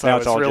bit since Now I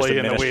was it's all really just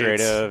in the weeds.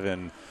 administrative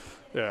and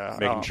Yeah,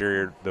 making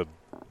sure the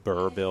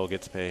burr bill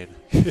gets paid.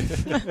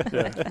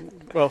 Yeah.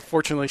 Well,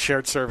 fortunately,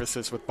 shared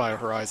services with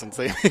BioHorizons.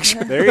 They make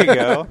sure. There you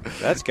go.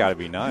 That's got to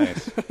be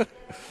nice.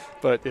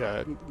 But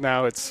yeah,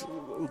 now it's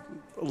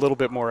a little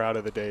bit more out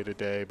of the day to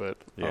day, but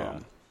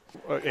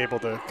able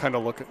to kind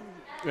of look at,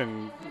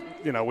 and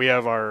we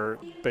have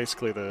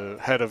basically the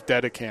head of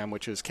Dedicam,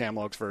 which is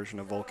Camlog's version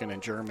of Vulcan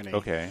in Germany.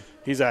 Okay.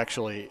 He's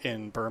actually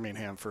in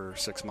Birmingham for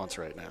 6 months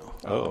right now.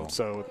 Oh.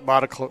 So a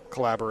lot of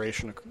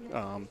collaboration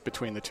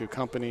between the two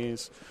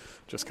companies,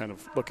 just kind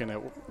of looking at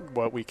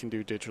what we can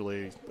do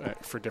digitally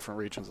for different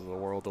regions of the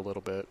world a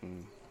little bit.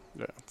 And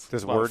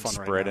does word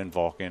spread in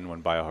Vulcan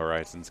when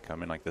BioHorizons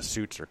come in? Like the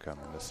suits are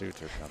coming.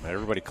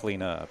 Everybody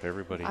clean up.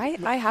 Everybody.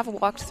 I have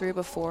walked through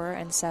before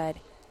and said,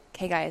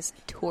 "Okay, guys,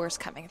 tour's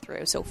coming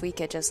through. So if we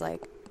could just clean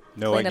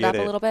it up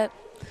a little bit."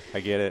 I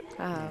get it.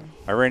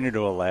 I ran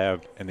into a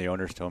lab, and the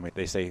owners told me,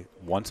 they say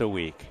once a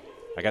week.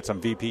 I got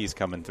some VPs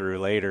coming through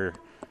later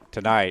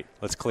tonight.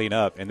 Let's clean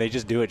up. And they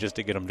just do it just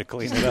to get them to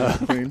clean it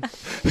up.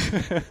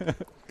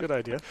 Good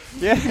idea.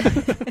 Yeah.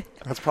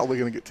 That's probably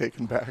going to get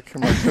taken back.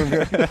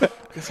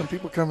 Got some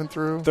people coming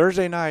through.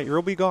 Thursday night,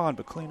 you'll be gone,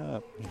 but clean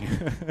up.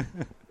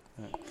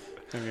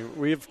 I mean,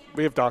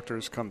 we have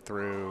doctors come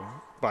through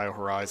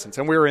BioHorizons,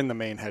 and we're in the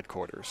main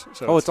headquarters.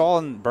 So it's all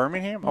in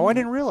Birmingham? Oh, I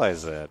didn't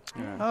realize that.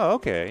 Yeah. Oh,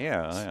 okay,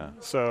 yeah.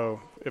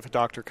 So if a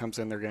doctor comes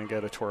in, they're going to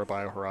get a tour of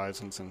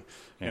BioHorizons, and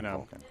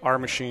our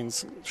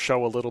machines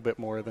show a little bit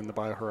more than the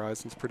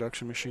BioHorizons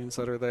production machines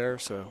that are there.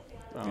 So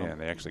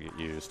they actually get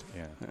used.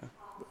 Yeah.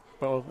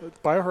 Well,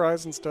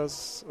 BioHorizons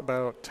does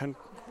about a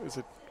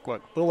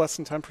little less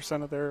than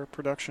 10% of their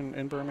production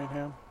in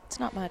Birmingham. It's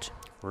not much.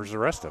 Where's the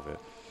rest of it?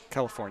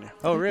 California.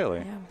 Oh, really?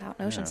 Yeah, out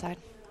in Oceanside.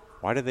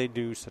 Why do they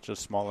do such a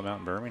small amount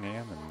in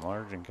Birmingham and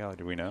large in Cali?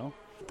 Do we know?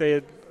 They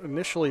had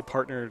initially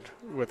partnered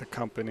with a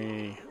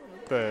company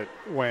that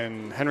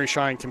when Henry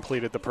Schein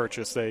completed the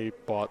purchase, they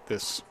bought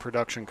this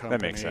production company.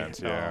 That makes sense,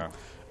 yeah.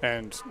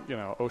 And,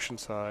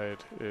 Oceanside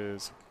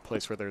is a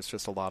place where there's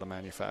just a lot of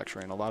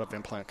manufacturing. A lot of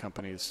implant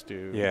companies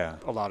do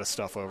a lot of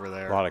stuff over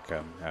there. A lot of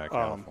out of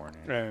California.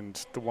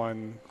 And the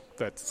one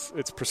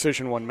it's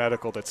Precision One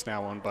Medical that's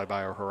now owned by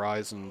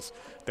BioHorizons.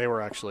 They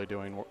were actually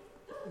doing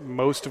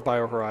most of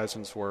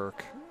BioHorizons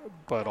work,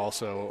 but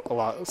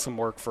also some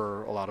work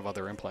for a lot of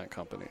other implant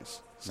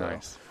companies. So,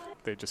 nice.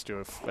 they just do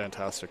a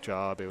fantastic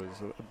job. It was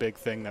a big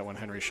thing that when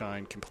Henry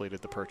Schein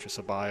completed the purchase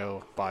of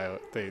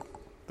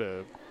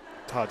the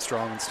Todd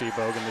Strong and Steve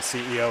Bogan, the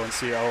CEO and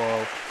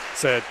COO,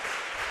 said,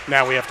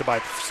 now we have to buy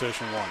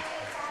Precision One.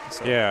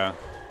 So. Yeah.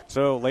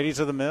 So, ladies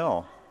of the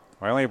mill,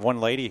 I only have one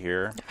lady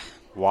here.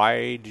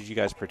 Why did you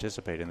guys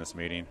participate in this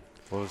meeting?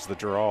 What was the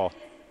draw?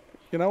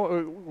 You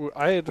know,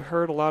 I had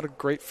heard a lot of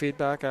great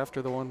feedback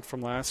after the one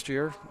from last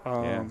year.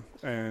 And,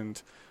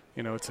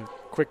 you know, it's a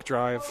quick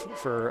drive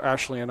for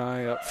Ashley and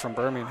I up from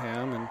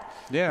Birmingham. And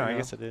yeah, I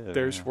guess it is.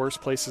 There's worse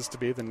places to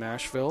be than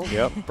Nashville.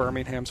 Yep.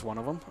 Birmingham's one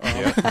of them.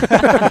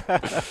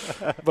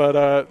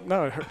 But,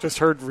 no, I just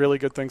heard really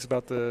good things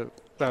about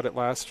it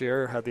last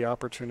year. Had the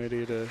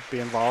opportunity to be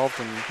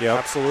involved, and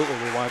absolutely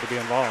we wanted to be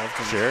involved.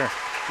 And, sure.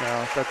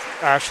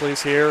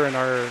 Ashley's here, and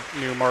our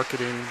new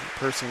marketing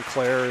person,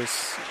 Claire,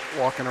 is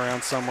walking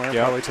around somewhere,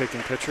 probably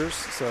taking pictures.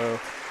 So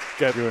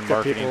doing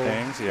marketing people,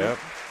 things, Nice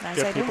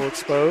get idea. people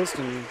exposed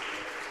and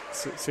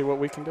see what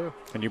we can do.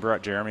 And you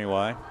brought Jeremy.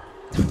 Why?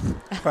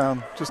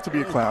 Clown, just to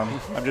be a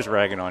clown. I'm just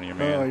ragging on you,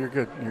 man. No, you're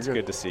good. It's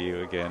good to see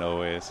you again,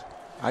 always.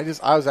 I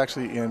was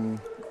actually in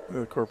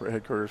the corporate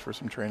headquarters for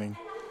some training.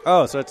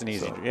 Oh, so it's an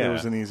easy. It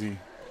was an easy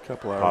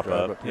couple hour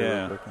drive up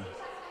here.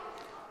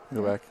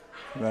 Go back.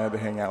 And I had to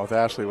hang out with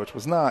Ashley, which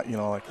was not,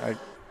 I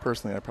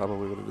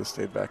probably would have just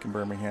stayed back in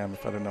Birmingham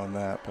if I'd have known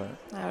that. But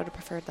I would have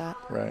preferred that.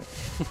 Right.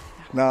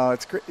 No,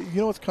 it's great. You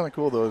know what's kind of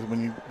cool, though, is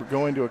when you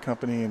go into a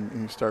company and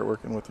you start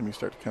working with them, you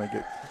start to kind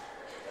of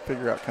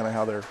figure out kind of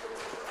how their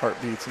heart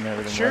beats and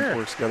everything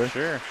works together.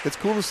 Sure. It's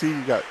cool to see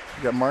you got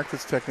Mark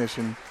that's a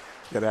technician,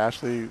 you got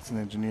Ashley that's an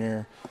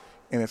engineer,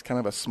 and it's kind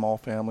of a small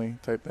family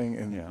type thing.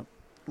 And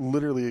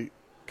literally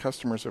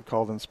customers have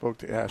called and spoke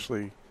to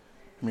Ashley.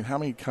 I mean, how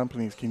many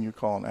companies can you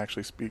call and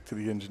actually speak to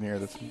the engineer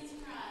that's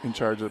in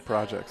charge of the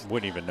projects?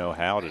 Wouldn't even know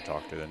how to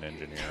talk to an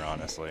engineer,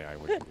 honestly. I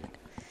would be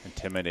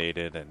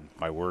intimidated, and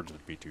my words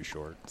would be too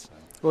short. So.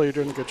 Well, you're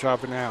doing a good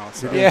job now.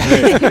 So. You're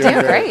doing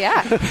great,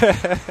 yeah.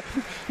 I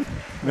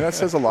mean, that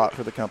says a lot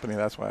for the company.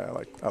 That's why I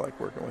like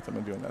working with them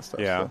and doing that stuff.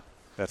 Yeah, so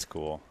that's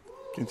cool.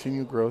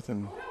 Continue growth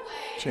and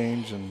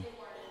change and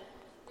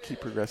keep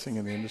progressing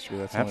in the industry.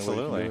 That's the only way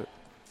you can do it.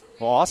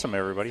 Well, awesome,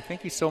 everybody.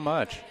 Thank you so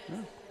much.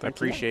 Yeah, I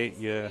appreciate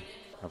you.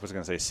 I was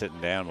going to say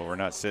sitting down, but we're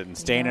not sitting.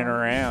 Standing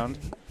around,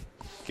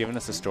 giving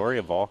us a story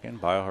of Vulcan,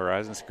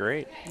 BioHorizons.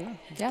 Great. Yeah,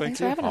 thanks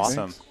for having us.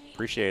 Awesome.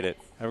 Appreciate it.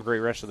 Have a great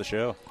rest of the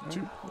show.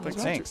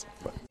 Thanks.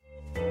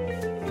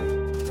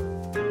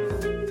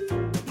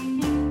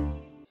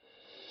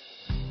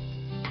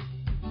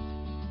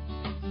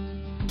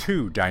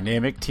 Two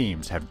dynamic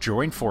teams have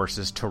joined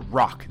forces to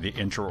rock the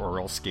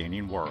intraoral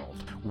scanning world.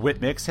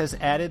 Whitmix has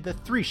added the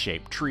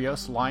 3Shape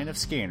Trios line of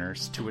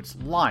scanners to its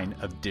line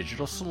of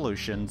digital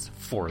solutions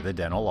for the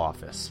dental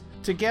office.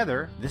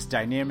 Together, this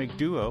dynamic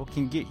duo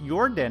can get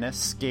your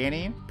dentist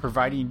scanning,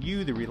 providing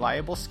you the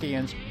reliable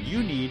scans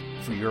you need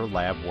for your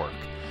lab work.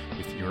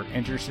 If you're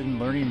interested in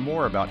learning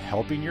more about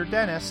helping your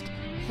dentist,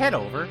 head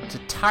over to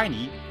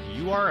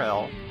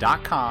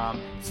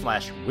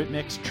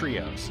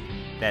tinyurl.com/WhitmixTrios.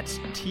 That's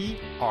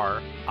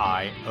TRIOS.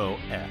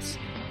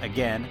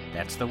 Again,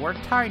 that's the word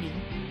tiny,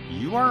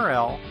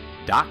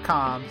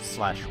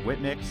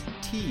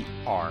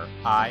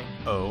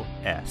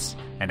 url.com/WhitmixTrios.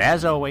 And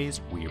as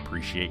always, we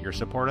appreciate your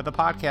support of the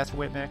podcast,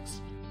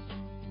 Whitmix.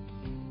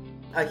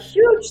 A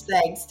huge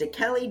thanks to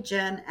Kelly,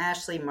 Jen,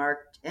 Ashley,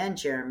 Mark, and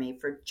Jeremy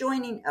for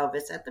joining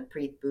Elvis at the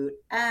Preeth booth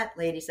at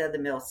Ladies of the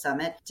Mill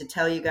Summit to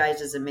tell you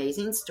guys his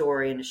amazing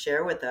story and to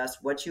share with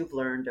us what you've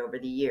learned over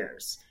the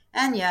years.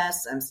 And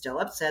yes, I'm still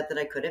upset that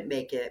I couldn't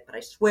make it, but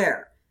I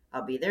swear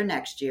I'll be there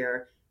next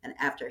year. And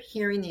after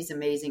hearing these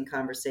amazing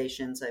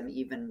conversations, I'm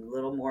even a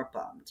little more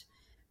bummed.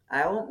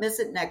 I won't miss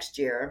it next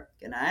year,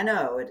 and I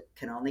know it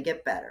can only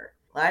get better.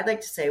 Well, I'd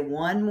like to say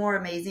one more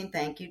amazing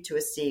thank you to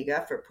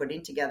Asiga for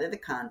putting together the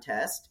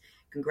contest.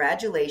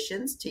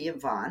 Congratulations to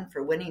Yvonne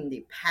for winning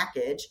the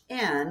package.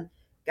 And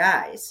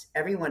guys,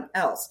 everyone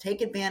else, take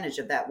advantage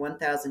of that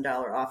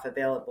 $1,000 off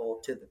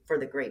available for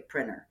the great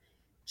printer.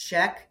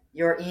 Check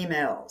your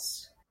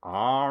emails.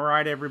 All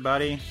right,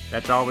 everybody.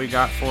 That's all we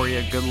got for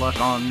you. Good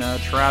luck on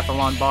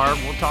Triathlon Bar.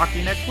 We'll talk to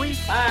you next week.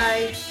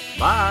 Bye.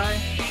 Bye.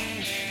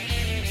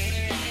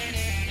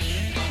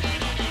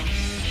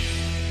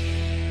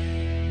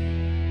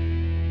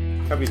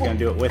 Cubby's going to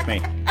do it with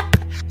me.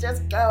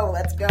 Just go.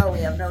 Let's go. We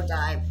have no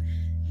time.